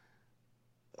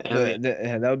 I mean,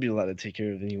 That would be a lot to take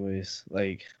care of, anyways.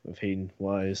 Like with Hayden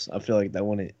wise, I feel like it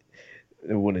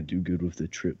wouldn't do good with the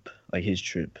trip, like his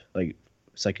trip, like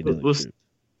psychedelic We'll- trip.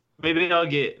 maybe I'll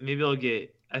get.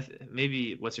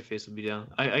 Maybe what's her face will be down.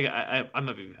 I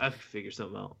might be. I have to figure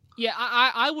something out. Yeah,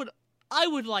 I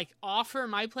would like offer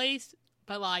my place,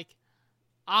 but like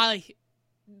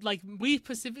we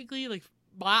specifically like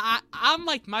I'm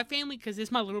like my family because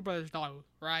it's my little brother's dog,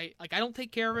 right? Like I don't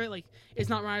take care of it. Like it's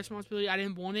not my responsibility. I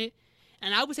didn't want it,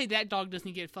 and I would say that dog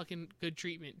doesn't get fucking good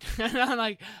treatment. I'm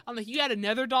like you add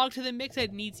another dog to the mix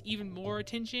that needs even more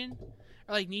attention,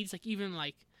 or like needs like even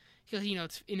like because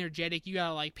it's energetic. You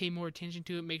gotta like pay more attention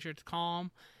to it, make sure it's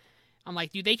calm. I'm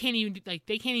like, dude, they can't even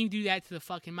do that to the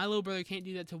fucking. My little brother can't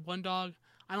do that to one dog.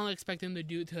 I don't expect them to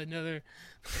do it to another.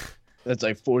 That's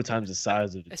like 4 times the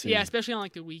size of it too. Yeah, especially on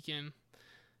like the weekend.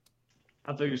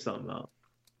 I'll figure something out.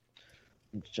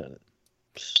 I'm trying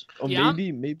to. Or Yeah,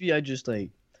 maybe I just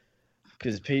like,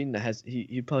 because Peyton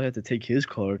he probably had to take his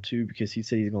car too because he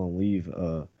said he's gonna leave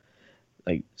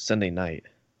like Sunday night.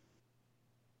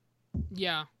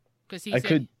 Yeah, because I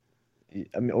could,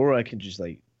 I mean, or I could just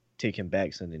like take him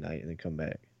back Sunday night and then come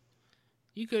back.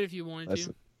 You could if you wanted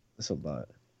to. That's a lot.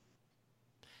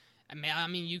 I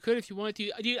mean, you could if you wanted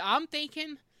to, dude. I'm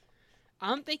thinking,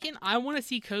 I want to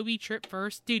see Kobe trip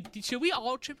first, dude. Should we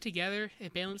all trip together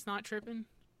if Balem's not tripping?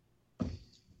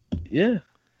 Yeah.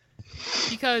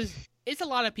 Because it's a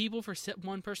lot of people for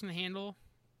one person to handle.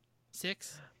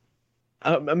 6.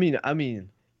 I mean,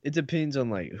 it depends on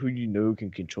like who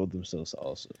can control themselves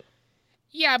also.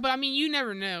 Yeah, but I mean, you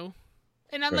never know.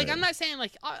 And I'm Right. I'm not saying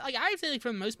I'd say like for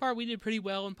the most part we did pretty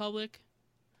well in public.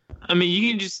 I mean, you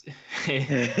can just For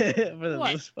the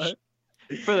What? most part.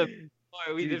 for the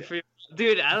part we did pretty.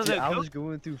 Dude, I don't Dude, know. I was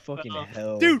going through fucking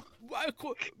hell. Dude,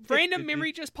 random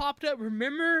memory just popped up.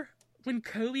 Remember when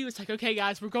Kobe was like, "Okay,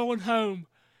 guys, we're going home."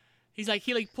 He's like,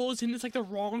 he like pulls in this like the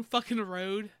wrong fucking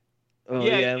road, Oh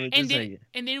Yeah, yeah, I mean, and just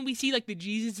then like, we see like the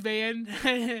Jesus van.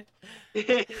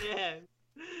 Yeah.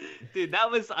 Dude, I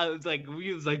was like,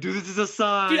 dude, this is a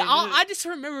sign. Dude, I just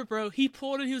remember, bro. He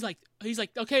pulled in. He's like,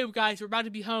 okay, guys, we're about to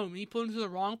be home. And he pulled into the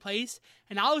wrong place,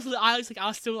 and I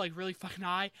was still like really fucking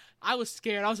high. I was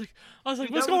scared. I was like, Dude,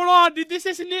 what's that was- going on, dude? This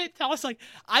isn't it. I was like,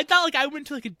 I thought like I went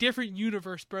to like a different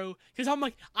universe, bro. Because I'm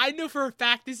like, I know for a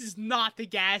fact this is not the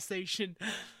gas station.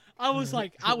 I was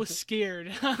like, I was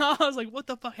scared. I was like, what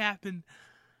the fuck happened?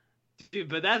 Dude,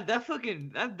 but that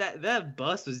fucking that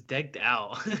bus was decked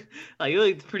out. Like it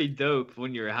looked pretty dope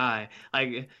when you were high.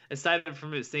 Like aside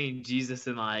from it saying Jesus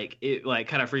and like it like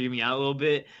kind of freaking me out a little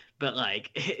bit, but like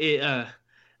it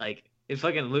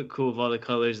fucking looked cool with all the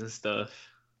colors and stuff.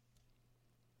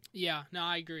 Yeah, no,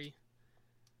 I agree.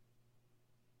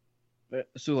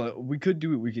 so like we could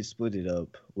do it. We could split it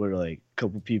up where like a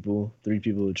couple people, 3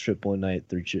 people would trip one night,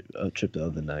 3 trip the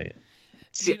other night.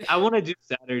 See, Dude. I want to do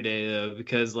Saturday though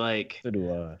because like So do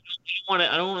I.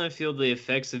 I don't want to feel the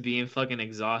effects of being fucking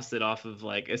exhausted off of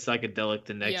like a psychedelic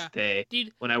the next Yeah. day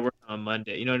Dude, when I work on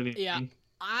Monday. You know what I mean? Yeah.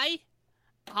 I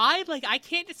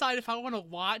can't decide if I want to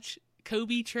watch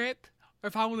Kobe trip or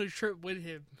if I want to trip with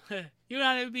him. You know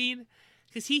what I mean?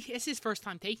 Because it's his first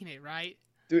time taking it, right?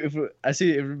 Dude, I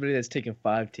see everybody that's taking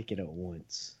 5 take it at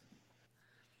once,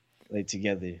 like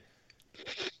together.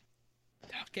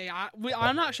 Okay,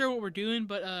 I'm not sure what we're doing,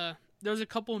 but there's a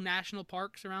couple national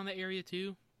parks around the area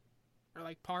too, or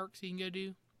like parks you can go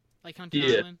do, like Hunter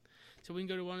Yeah. Island. So we can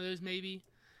go to one of those maybe.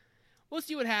 We'll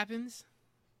see what happens.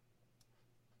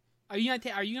 Are you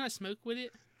gonna smoke with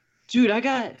it? Dude,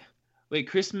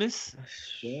 Christmas.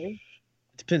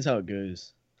 Depends how it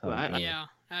goes. Well, I- Yeah,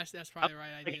 that's probably the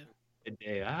right idea. That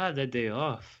day. I had that day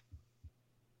off.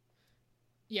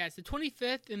 Yeah, it's the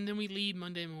 25th, and then we leave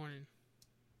Monday morning.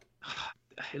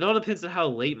 It all depends on how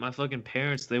late my fucking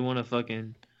parents they want to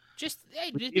fucking. Just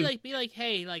be like,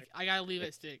 hey, like I gotta leave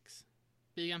at 6.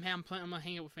 Be like, I'm gonna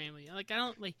hang out with family. Like I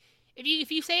don't like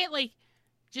if you say it like,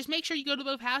 just make sure you go to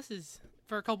both houses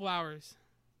for a couple hours.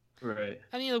 Right.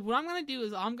 I mean, like, what I'm gonna do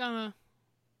is I'm gonna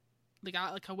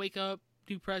I wake up,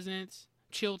 do presents,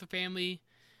 chill with the family.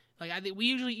 Like I think we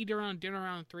usually eat dinner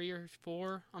around 3 or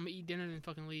 4. I'm gonna eat dinner and then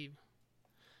fucking leave.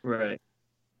 Right.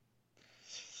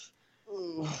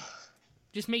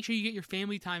 Just make sure you get your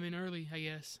family time in early, I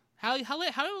guess. How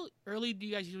early do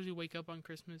you guys usually wake up on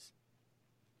Christmas?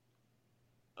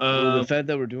 The fact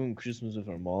that we're doing Christmas with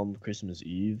our mom, Christmas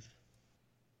Eve,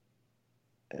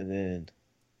 and then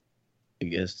I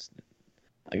guess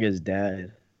I guess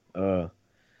dad.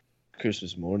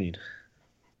 Christmas morning.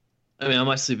 I mean, I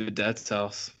might sleep at Dad's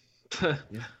house.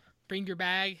 Bring your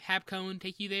bag. Have Cohen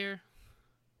take you there.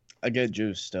 I got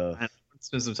Joe's stuff. I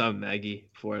spend some time with Maggie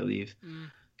before I leave. Mm.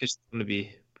 Because she's gonna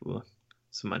be, well,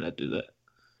 so I might not do that.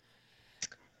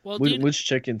 Well, dude, Which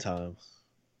check-in time?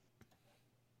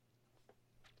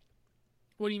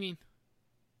 what do you mean?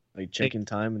 Like check-in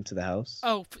time into the house?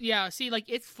 Oh, yeah. See, like,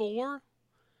 it's 4.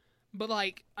 But,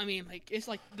 like, I mean, like, it's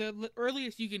like the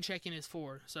earliest you can check in is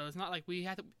 4. So it's not like we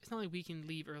have to. It's not like we can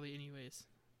leave early, anyways.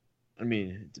 I mean,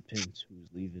 it depends who's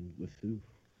leaving with who.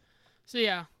 So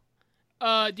yeah,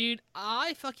 dude,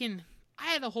 I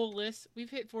had a whole list. We've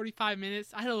hit 45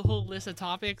 minutes. I had a whole list of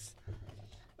topics.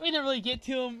 We didn't really get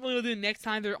to them. We'll do it next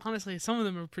time. They're honestly, some of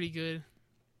them are pretty good.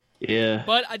 Yeah.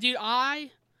 But dude,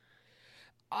 I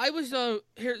was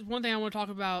here's one thing I want to talk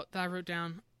about that I wrote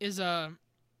down is I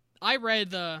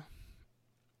read I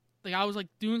was like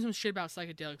doing some shit about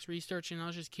psychedelics, researching. I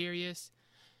was just curious,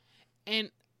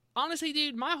 and honestly,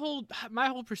 dude, my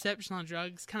whole perception on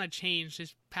drugs kind of changed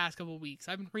this past couple of weeks.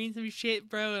 I've been reading some shit,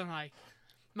 bro, and like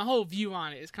my whole view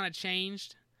on it has kind of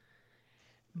changed.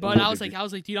 But I was like,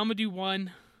 dude, I'm gonna do one.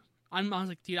 I was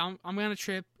like, dude, I'm gonna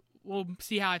trip. We'll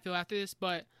see how I feel after this.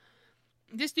 But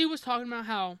this dude was talking about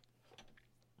how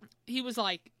he was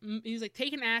like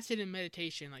taking acid and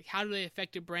meditation, like how do they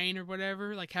affect the brain or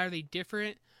whatever, like how are they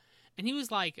different? And he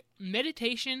was like,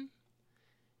 meditation.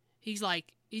 He's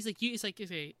like,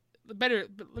 okay, better.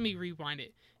 But let me rewind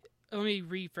it. Let me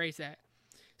rephrase that.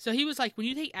 So he was like, when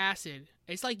you take acid,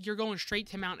 it's like you're going straight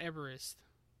to Mount Everest.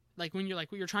 Like when you're like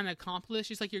what you're trying to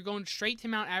accomplish, it's like you're going straight to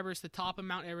Mount Everest, the top of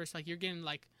Mount Everest. Like you're getting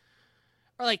like,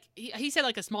 or like he said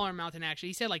like a smaller mountain actually.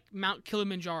 He said like Mount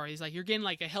Kilimanjaro. He's like you're getting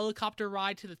like a helicopter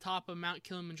ride to the top of Mount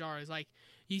Kilimanjaro. He's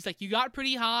like you got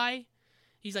pretty high.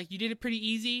 He's like you did it pretty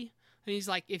easy. And he's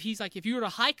like if you were to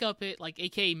hike up it, like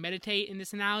aka meditate in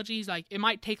this analogy, he's like it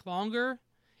might take longer.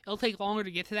 It'll take longer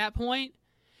to get to that point.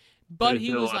 But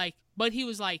he was like once you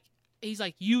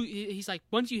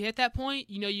hit that point,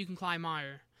 you know you can climb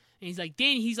higher. And he's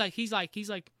like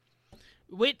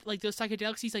with like those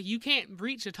psychedelics, he's like you can't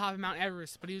reach the top of Mount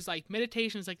Everest, but he was like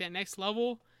meditation is like that next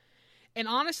level. And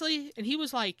honestly, and he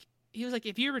was like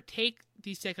if you ever take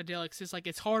these psychedelics, it's like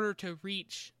it's harder to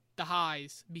reach the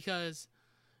highs because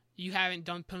you haven't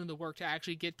put in the work to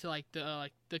actually get to like the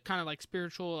kind of like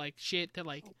spiritual like shit that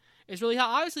like is really high.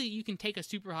 Obviously, you can take a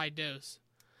super high dose,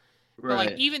 right? But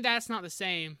like even that's not the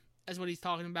same as what he's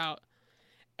talking about.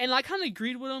 And I kind of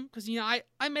agreed with him because I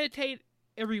meditate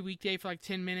every weekday for like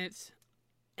 10 minutes,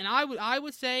 and I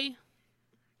would say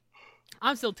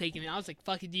I'm still taking it. I was like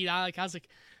fuck it, dude. I was like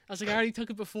I already took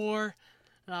it before,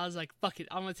 and I was like fuck it,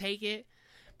 I'm gonna take it.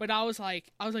 But I was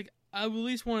like I would at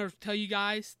least want to tell you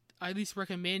guys. I at least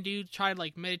recommend, dude, try to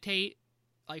like meditate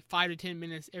like 5 to 10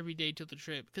 minutes every day till the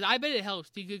trip, because I bet it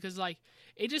helps, dude. Because like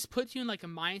it just puts you in like a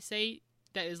mind state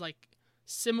that is like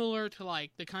similar to like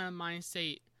the kind of mind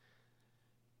state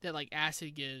that like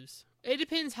acid gives. It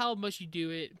depends how much you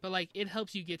do it, but like it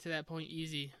helps you get to that point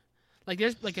easy. Like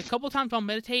there's like a couple times I'll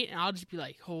meditate and I'll just be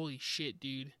like, holy shit,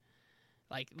 dude.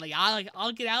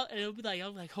 I'll get out and it'll be like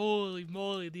I'm like holy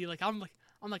moly, dude. I'm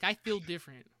like I feel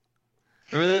different.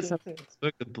 Remember that time we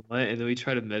smoked a blunt and then we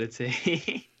tried to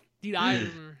meditate? Dude, I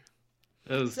remember.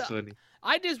 That was funny.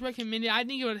 I just recommend it. I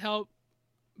think it would help.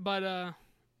 But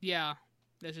yeah,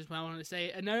 that's just what I wanted to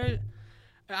say.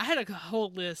 I had a whole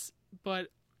list, but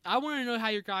I want to know how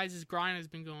your guys' grind has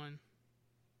been going.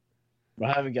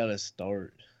 I haven't got to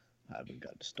start. What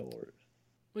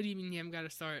do you mean you haven't got to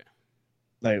start?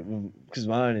 Like, because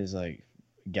mine is like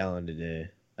a gallon a day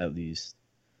at least.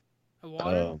 Of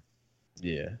water?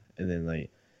 Yeah, and then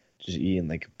like just eating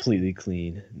like completely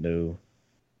clean, no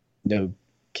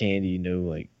candy, no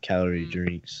like calorie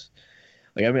drinks.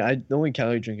 Like I mean, the only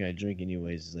calorie drink I drink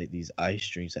anyways is like these ice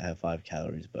drinks that have 5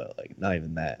 calories, but like not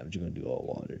even that. I'm just gonna do all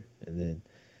water, and then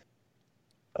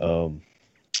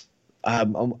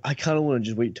I kind of want to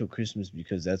just wait till Christmas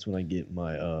because that's when I get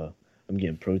my I'm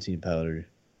getting protein powder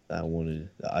that I wanted,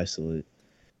 the isolate,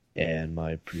 and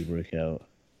my pre-workout.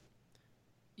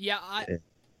 Yeah,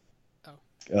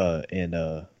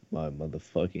 my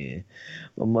motherfucking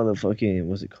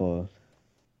what's it called?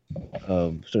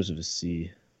 Starts with a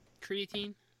C.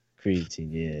 Creatine,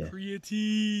 yeah.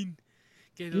 Creatine.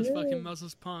 Get those fucking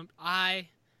muscles pumped. I'm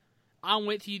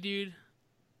with you, dude.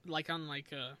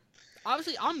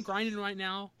 Obviously I'm grinding right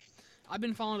now. I've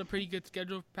been following a pretty good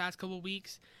schedule for the past couple of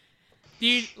weeks.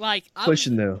 Dude, like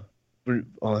question though.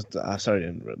 Sorry to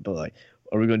interrupt, but like,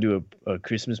 are we gonna do a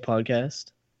Christmas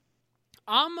podcast?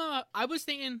 I was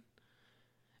thinking,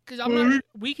 because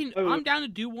I'm down to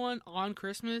do one on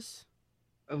Christmas.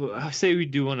 I say we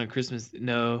do one on Christmas.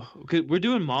 No, 'cause we're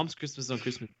doing mom's Christmas on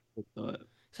Christmas.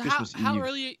 So Christmas how Eve.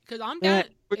 early? Because I'm Yeah,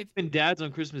 down. we're If doing dad's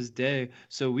on Christmas Day,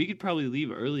 so we could probably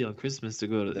leave early on Christmas to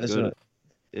go to That's go what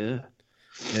to.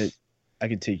 Yeah. I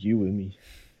could take you with me,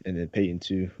 and then Peyton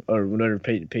too, or whenever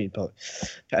Peyton probably.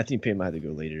 I think Peyton might have to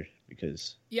go later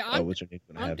because yeah, I'm, what's her name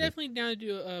gonna I'm have definitely down to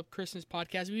do a Christmas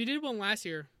podcast. We did one last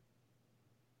year.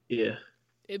 Yeah.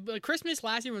 But Christmas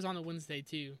last year was on a Wednesday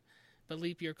too, but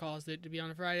leap year caused it to be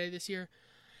on a Friday this year.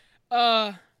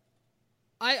 I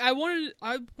wanted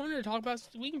to talk about.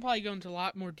 We can probably go into a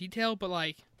lot more detail, but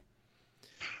like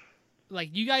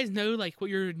you guys know like what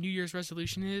your New Year's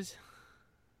resolution is.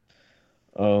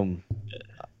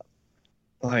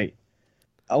 Like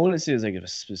I wouldn't say it's like a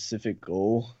specific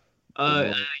goal.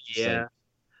 Yeah.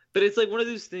 But it's like one of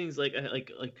those things.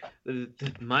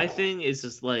 My thing is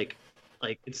just like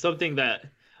it's something that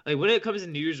like when it comes to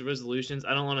New Year's resolutions,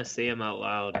 I don't want to say them out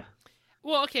loud.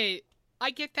 Well, okay,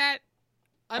 I get that.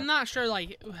 I'm not sure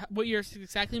like what yours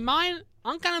exactly. Mine,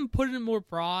 I'm kind of putting it more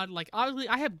broad. Like obviously,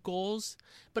 I have goals,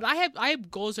 but I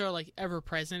have goals that are like ever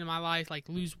present in my life, like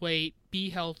lose weight, be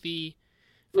healthy,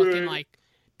 fucking like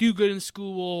do good in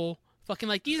school, fucking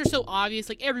like these are so obvious.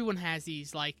 Like everyone has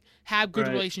these. Like have good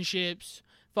relationships,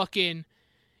 fucking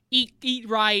eat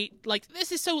right. Like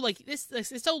this is so like this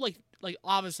is so like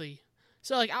obviously.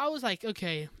 So like I was like,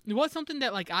 okay, what's something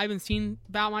that like I haven't seen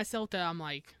about myself that I'm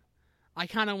like I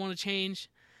kind of want to change.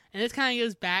 And this kind of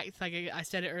goes back to, like I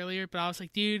said it earlier, but I was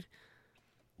like, dude,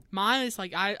 mine is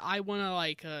like I want to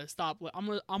like stop.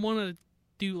 I want to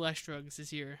do less drugs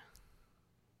this year.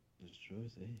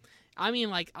 I mean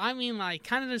like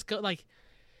kind of just go like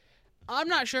I'm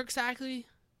not sure exactly.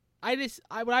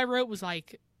 What I wrote was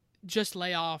like just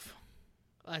lay off,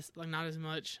 like not as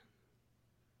much.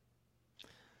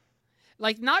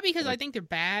 Like not because I think they're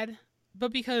bad,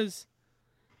 but because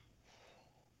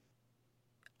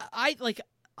I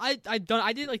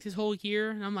did like this whole year,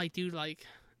 and I'm like, dude, like,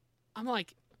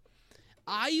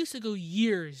 I used to go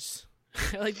years,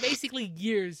 like basically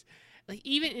years, like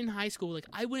even in high school, like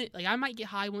I wouldn't, like I might get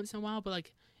high once in a while, but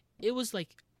like it was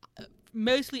like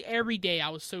mostly every day I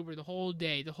was sober the whole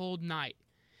day, the whole night,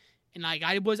 and like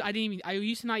I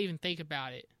used to not even think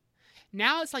about it.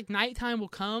 Now it's like nighttime will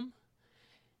come,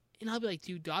 and I'll be like,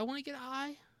 dude, do I want to get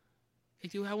high?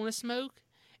 Like, do I want to smoke?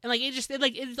 And like it just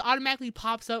automatically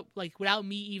pops up like without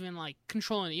me even like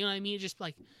controlling it. You know what I mean? It just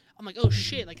like I'm like, oh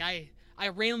shit! Like I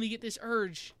randomly get this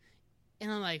urge,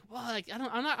 and I'm like, well, like I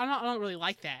don't really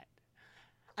like that.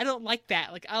 I don't like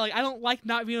that. Like I don't like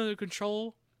not being able to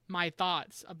control my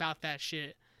thoughts about that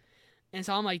shit. And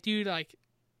so I'm like, dude, like,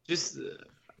 just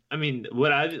I mean,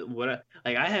 what I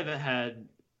like I haven't had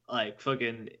like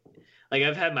fucking. Like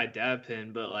I've had my dab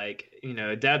pen, but like you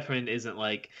know, a dab pen isn't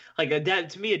like a dab.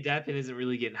 To me, a dab pen isn't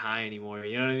really getting high anymore.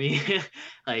 You know what I mean?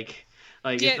 like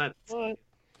yeah, it's not.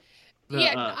 But,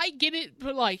 yeah, I get it,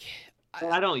 but like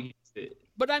I don't use it.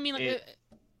 But I mean, like,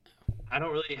 I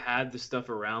don't really have the stuff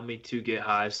around me to get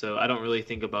high, so I don't really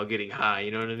think about getting high.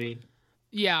 You know what I mean?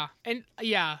 Yeah, and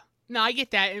yeah. No, I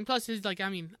get that, and plus, it's like, I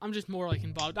mean, I'm just more like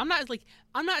involved. I'm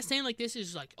not saying like this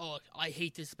is like, oh, I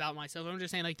hate this about myself. I'm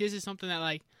just saying like this is something that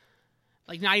like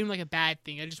not even like a bad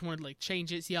thing. I just wanted to like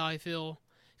change it, see how I feel.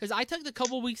 Because I took the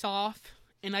couple weeks off,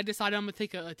 and I decided I'm gonna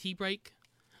take a tea break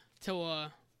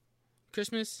till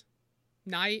Christmas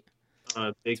night.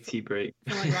 Big tea break.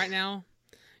 Like right now,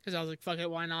 because I was like, fuck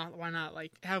it, why not? Why not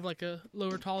like have like a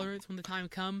lower tolerance when the time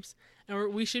comes?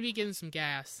 And we should be getting some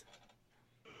gas.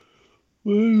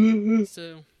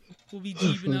 So we'll be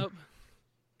jeeping up.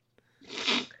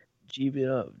 Jeep it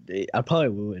up. I probably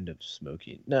will end up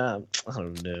smoking. Nah, I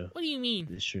don't know. What do you mean?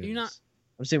 The shrooms. You're not.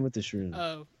 I'm saying with the shrooms.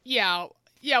 Oh yeah.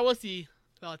 We'll see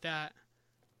about that,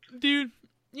 dude.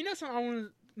 You know something I want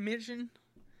to mention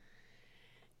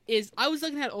is I was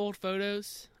looking at old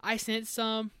photos. I sent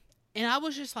some, and I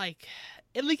was just like,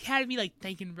 it like had me like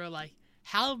thinking, bro, like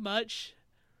how much,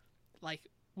 like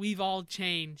we've all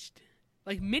changed,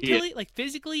 like mentally, like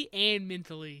physically and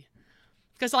mentally,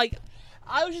 because like.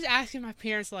 I was just asking my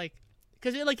parents, like,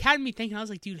 because it, like, had me thinking. I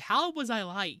was like, dude, how was I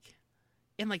like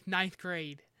in, like, 9th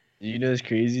grade? You know, it's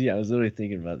crazy. I was literally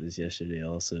thinking about this yesterday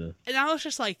also. And I was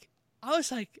just like, I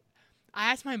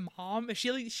asked my mom, and she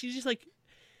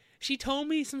told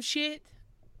me some shit.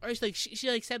 Or it's like, she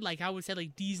like, said, like, I would say,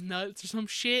 like, these nuts or some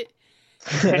shit.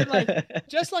 And, like,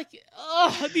 just like,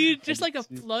 oh, dude, just like a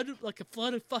flood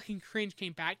of fucking cringe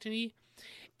came back to me.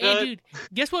 And, dude,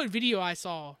 guess what video I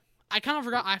saw? I kind of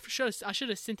forgot. I should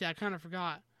have sent it. I kind of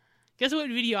forgot. Guess what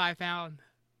video I found?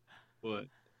 What?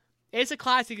 It's a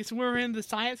classic. It's when we're in the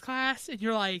science class, and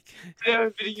you're like, Yeah,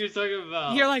 what video you're talking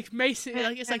about? you're like Mason.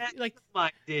 Like it's like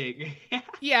my dick.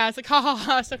 yeah, it's like ha ha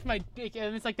ha, stuck my dick,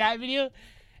 and it's like that video.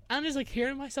 I'm just like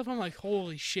hearing myself. I'm like,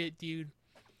 holy shit, dude.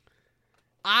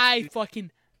 I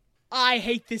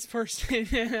hate this person.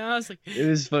 And I was like, It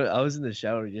was fun. I was in the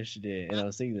shower yesterday, and I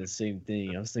was thinking the same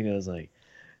thing. I was like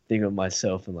thinking of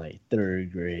myself in like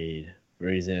third grade, for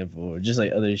example, or just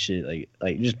like other shit,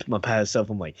 like just my past self.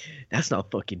 I'm like, that's not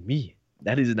fucking me.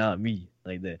 That is not me.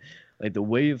 Like the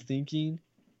way of thinking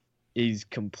is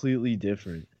completely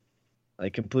different.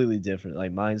 Like completely different.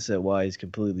 Like mindset wise,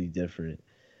 completely different.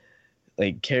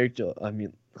 Like character. I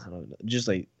mean, I don't know. Just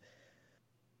like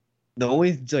the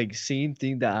only like same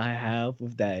thing that I have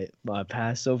with that my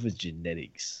past self is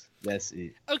genetics. That's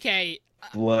it. okay.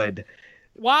 Blood.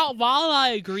 While I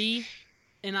agree,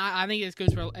 and I think this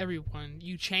goes for everyone,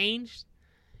 you changed,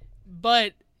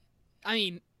 but I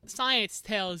mean, science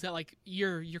tells that like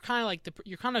you're kind of like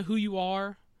you're kind of who you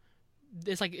are.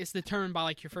 It's like it's determined by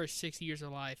like your first 60 years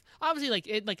of life. Obviously, like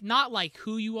it like not like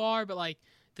who you are, but like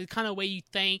the kind of way you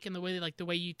think and the way like the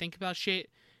way you think about shit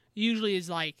usually is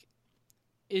like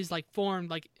formed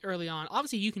like early on.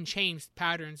 Obviously, you can change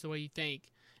patterns the way you think.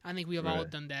 I think we have all Right.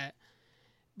 done that.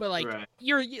 But like Right.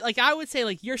 you're like I would say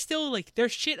like you're still like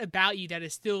there's shit about you that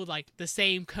is still like the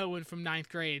same Cohen from 9th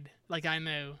grade. Like I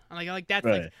know. Like that's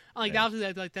Right. like I'm like Yeah.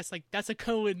 obviously that's a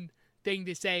Cohen thing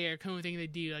to say or a Cohen thing to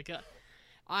do. Like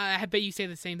I bet you say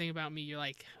the same thing about me. You're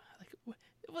like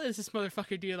what does this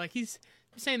motherfucker do? Like he's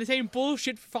saying the same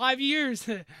bullshit for 5 years.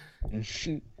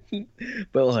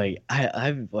 But like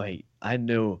I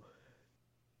know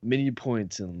many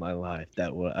points in my life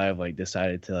that where I've like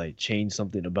decided to like change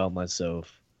something about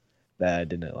myself that I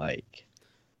didn't like,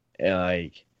 and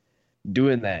like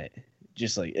doing that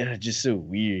just like it's just so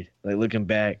weird. Like looking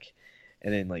back,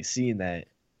 and then like seeing that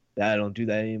I don't do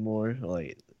that anymore, or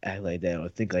like act like that or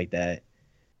think like that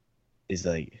is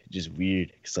like just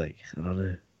weird. It's like I don't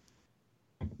know,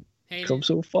 Hey, come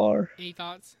so far. any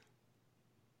thoughts?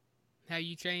 How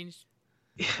you changed?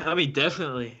 Yeah, I mean,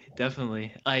 definitely.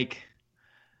 Like,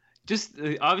 just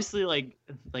obviously, like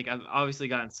I've obviously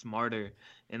gotten smarter,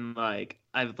 and like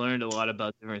I've learned a lot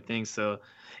about different things. So,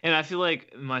 and I feel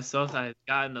like myself, I've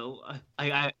gotten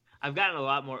a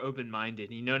lot more open minded.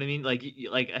 You know what I mean?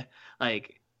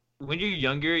 Like when you're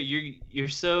younger, you're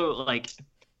so like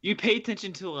you pay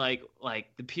attention to like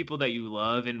the people that you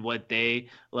love and what they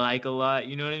like a lot.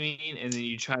 You know what I mean? And then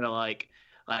you try to like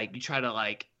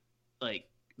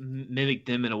mimic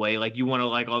them in a way. Like you want to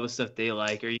like all the stuff they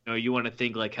like, or you want to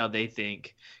think like how they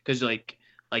think, because like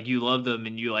you love them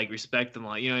and you like respect them a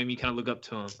lot. You know what I mean? You kind of look up to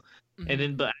them. And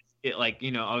then but it like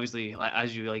obviously like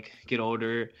as you like get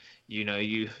older,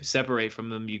 you separate from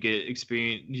them. You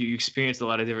experience a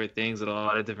lot of different things and a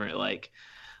lot of different like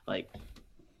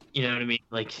you know what I mean?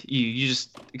 Like you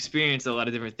just experience a lot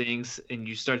of different things and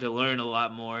you start to learn a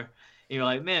lot more. And you're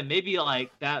like, man, maybe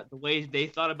like that the way they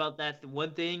thought about that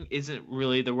one thing isn't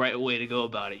really the right way to go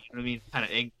about it. You know what I mean? Kind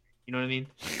of angry. You know what I mean?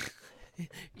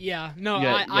 Yeah, no,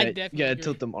 Yeah, I you definitely gotta agree.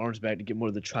 tilt them arms back to get more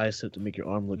of the tricep to make your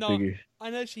arm look No. bigger. I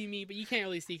know what you mean, but you can't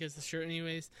really see because the shirt,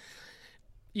 anyways.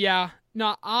 Yeah,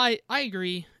 no, I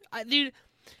agree, dude.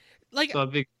 Like, So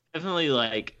I've definitely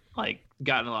like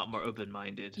gotten a lot more open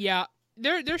minded. yeah,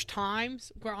 there's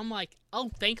times where I'm like, I'll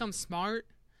think I'm smart,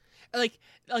 like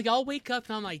I'll wake up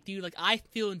and I'm like, dude, like I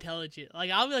feel intelligent.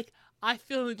 Like I'll be like, I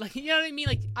feel like you know what I mean.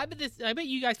 Like I bet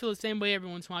you guys feel the same way every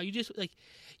once in a while. You just like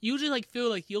usually like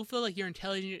you'll feel like you're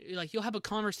intelligent. Like you'll have a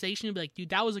conversation and be like, dude,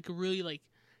 that was like a really like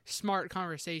smart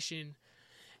conversation.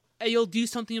 And you'll do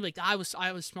something and be like, I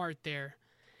was smart there.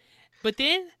 But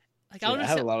then like I'll I just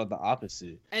have a lot of the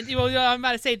opposite. and you know, I'm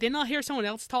about to say, then I'll hear someone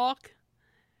else talk,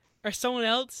 or someone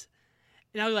else,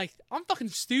 and I'll be like, I'm fucking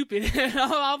stupid. And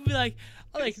I'll be like,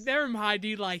 never mind,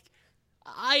 dude. Like,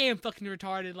 I am fucking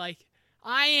retarded. Like,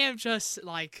 I am just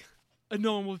like a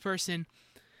normal person.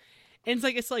 And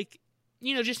it's like,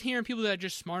 just hearing people that are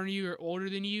just smarter than you or older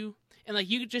than you, and like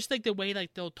you just like the way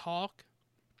like they'll talk.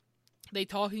 They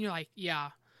talk, and you're like, yeah,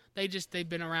 they've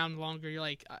been around longer. You're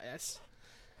like, that's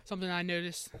something I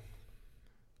noticed.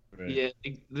 Right. Yeah,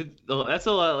 that's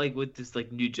a lot like with this like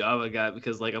new job I got,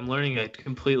 because like I'm learning a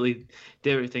completely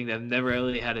different thing that I've never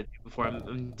really had to do before.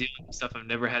 I'm dealing with stuff I've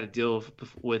never had to deal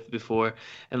with before,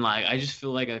 and like I just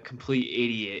feel like a complete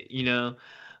idiot,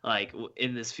 like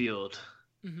in this field.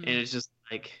 Hmm. And it's just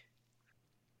like,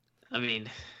 I mean,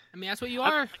 that's what you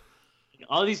are.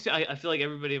 all these I feel like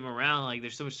everybody I'm around, like they're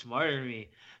so much smarter than me.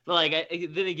 But like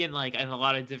then again, like in a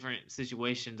lot of different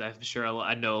situations, I'm sure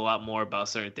I know a lot more about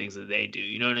certain things that they do.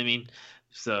 You know what I mean?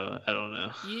 So I don't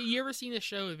know. You ever seen the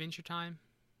show Adventure Time?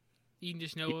 You can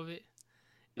just know of it.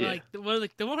 Yeah. Like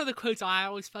one of the quotes I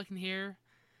always fucking hear,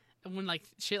 and when like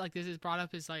shit like this is brought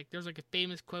up, is like there's like a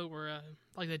famous quote where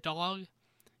like the dog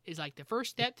is like the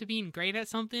first step to being great at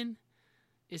something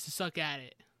is to suck at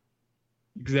it.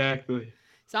 Exactly.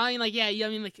 So I mean, like, yeah, I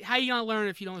mean, like, how you gonna learn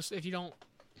if you don't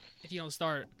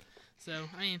start? So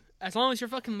I mean, as long as you're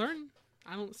fucking learning,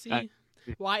 I don't see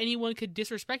why anyone could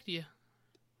disrespect you.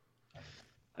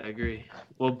 I agree.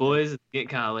 Well, boys, it's getting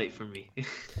kind of late for me.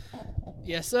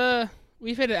 Yes,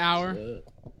 we've hit an hour.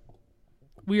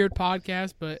 Weird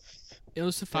podcast, but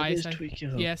it'll suffice. If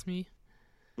you ask me.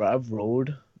 Bro, I've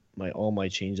rolled all my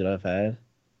change that I've had.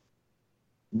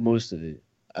 Most of it.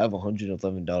 I have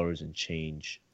 $111 in change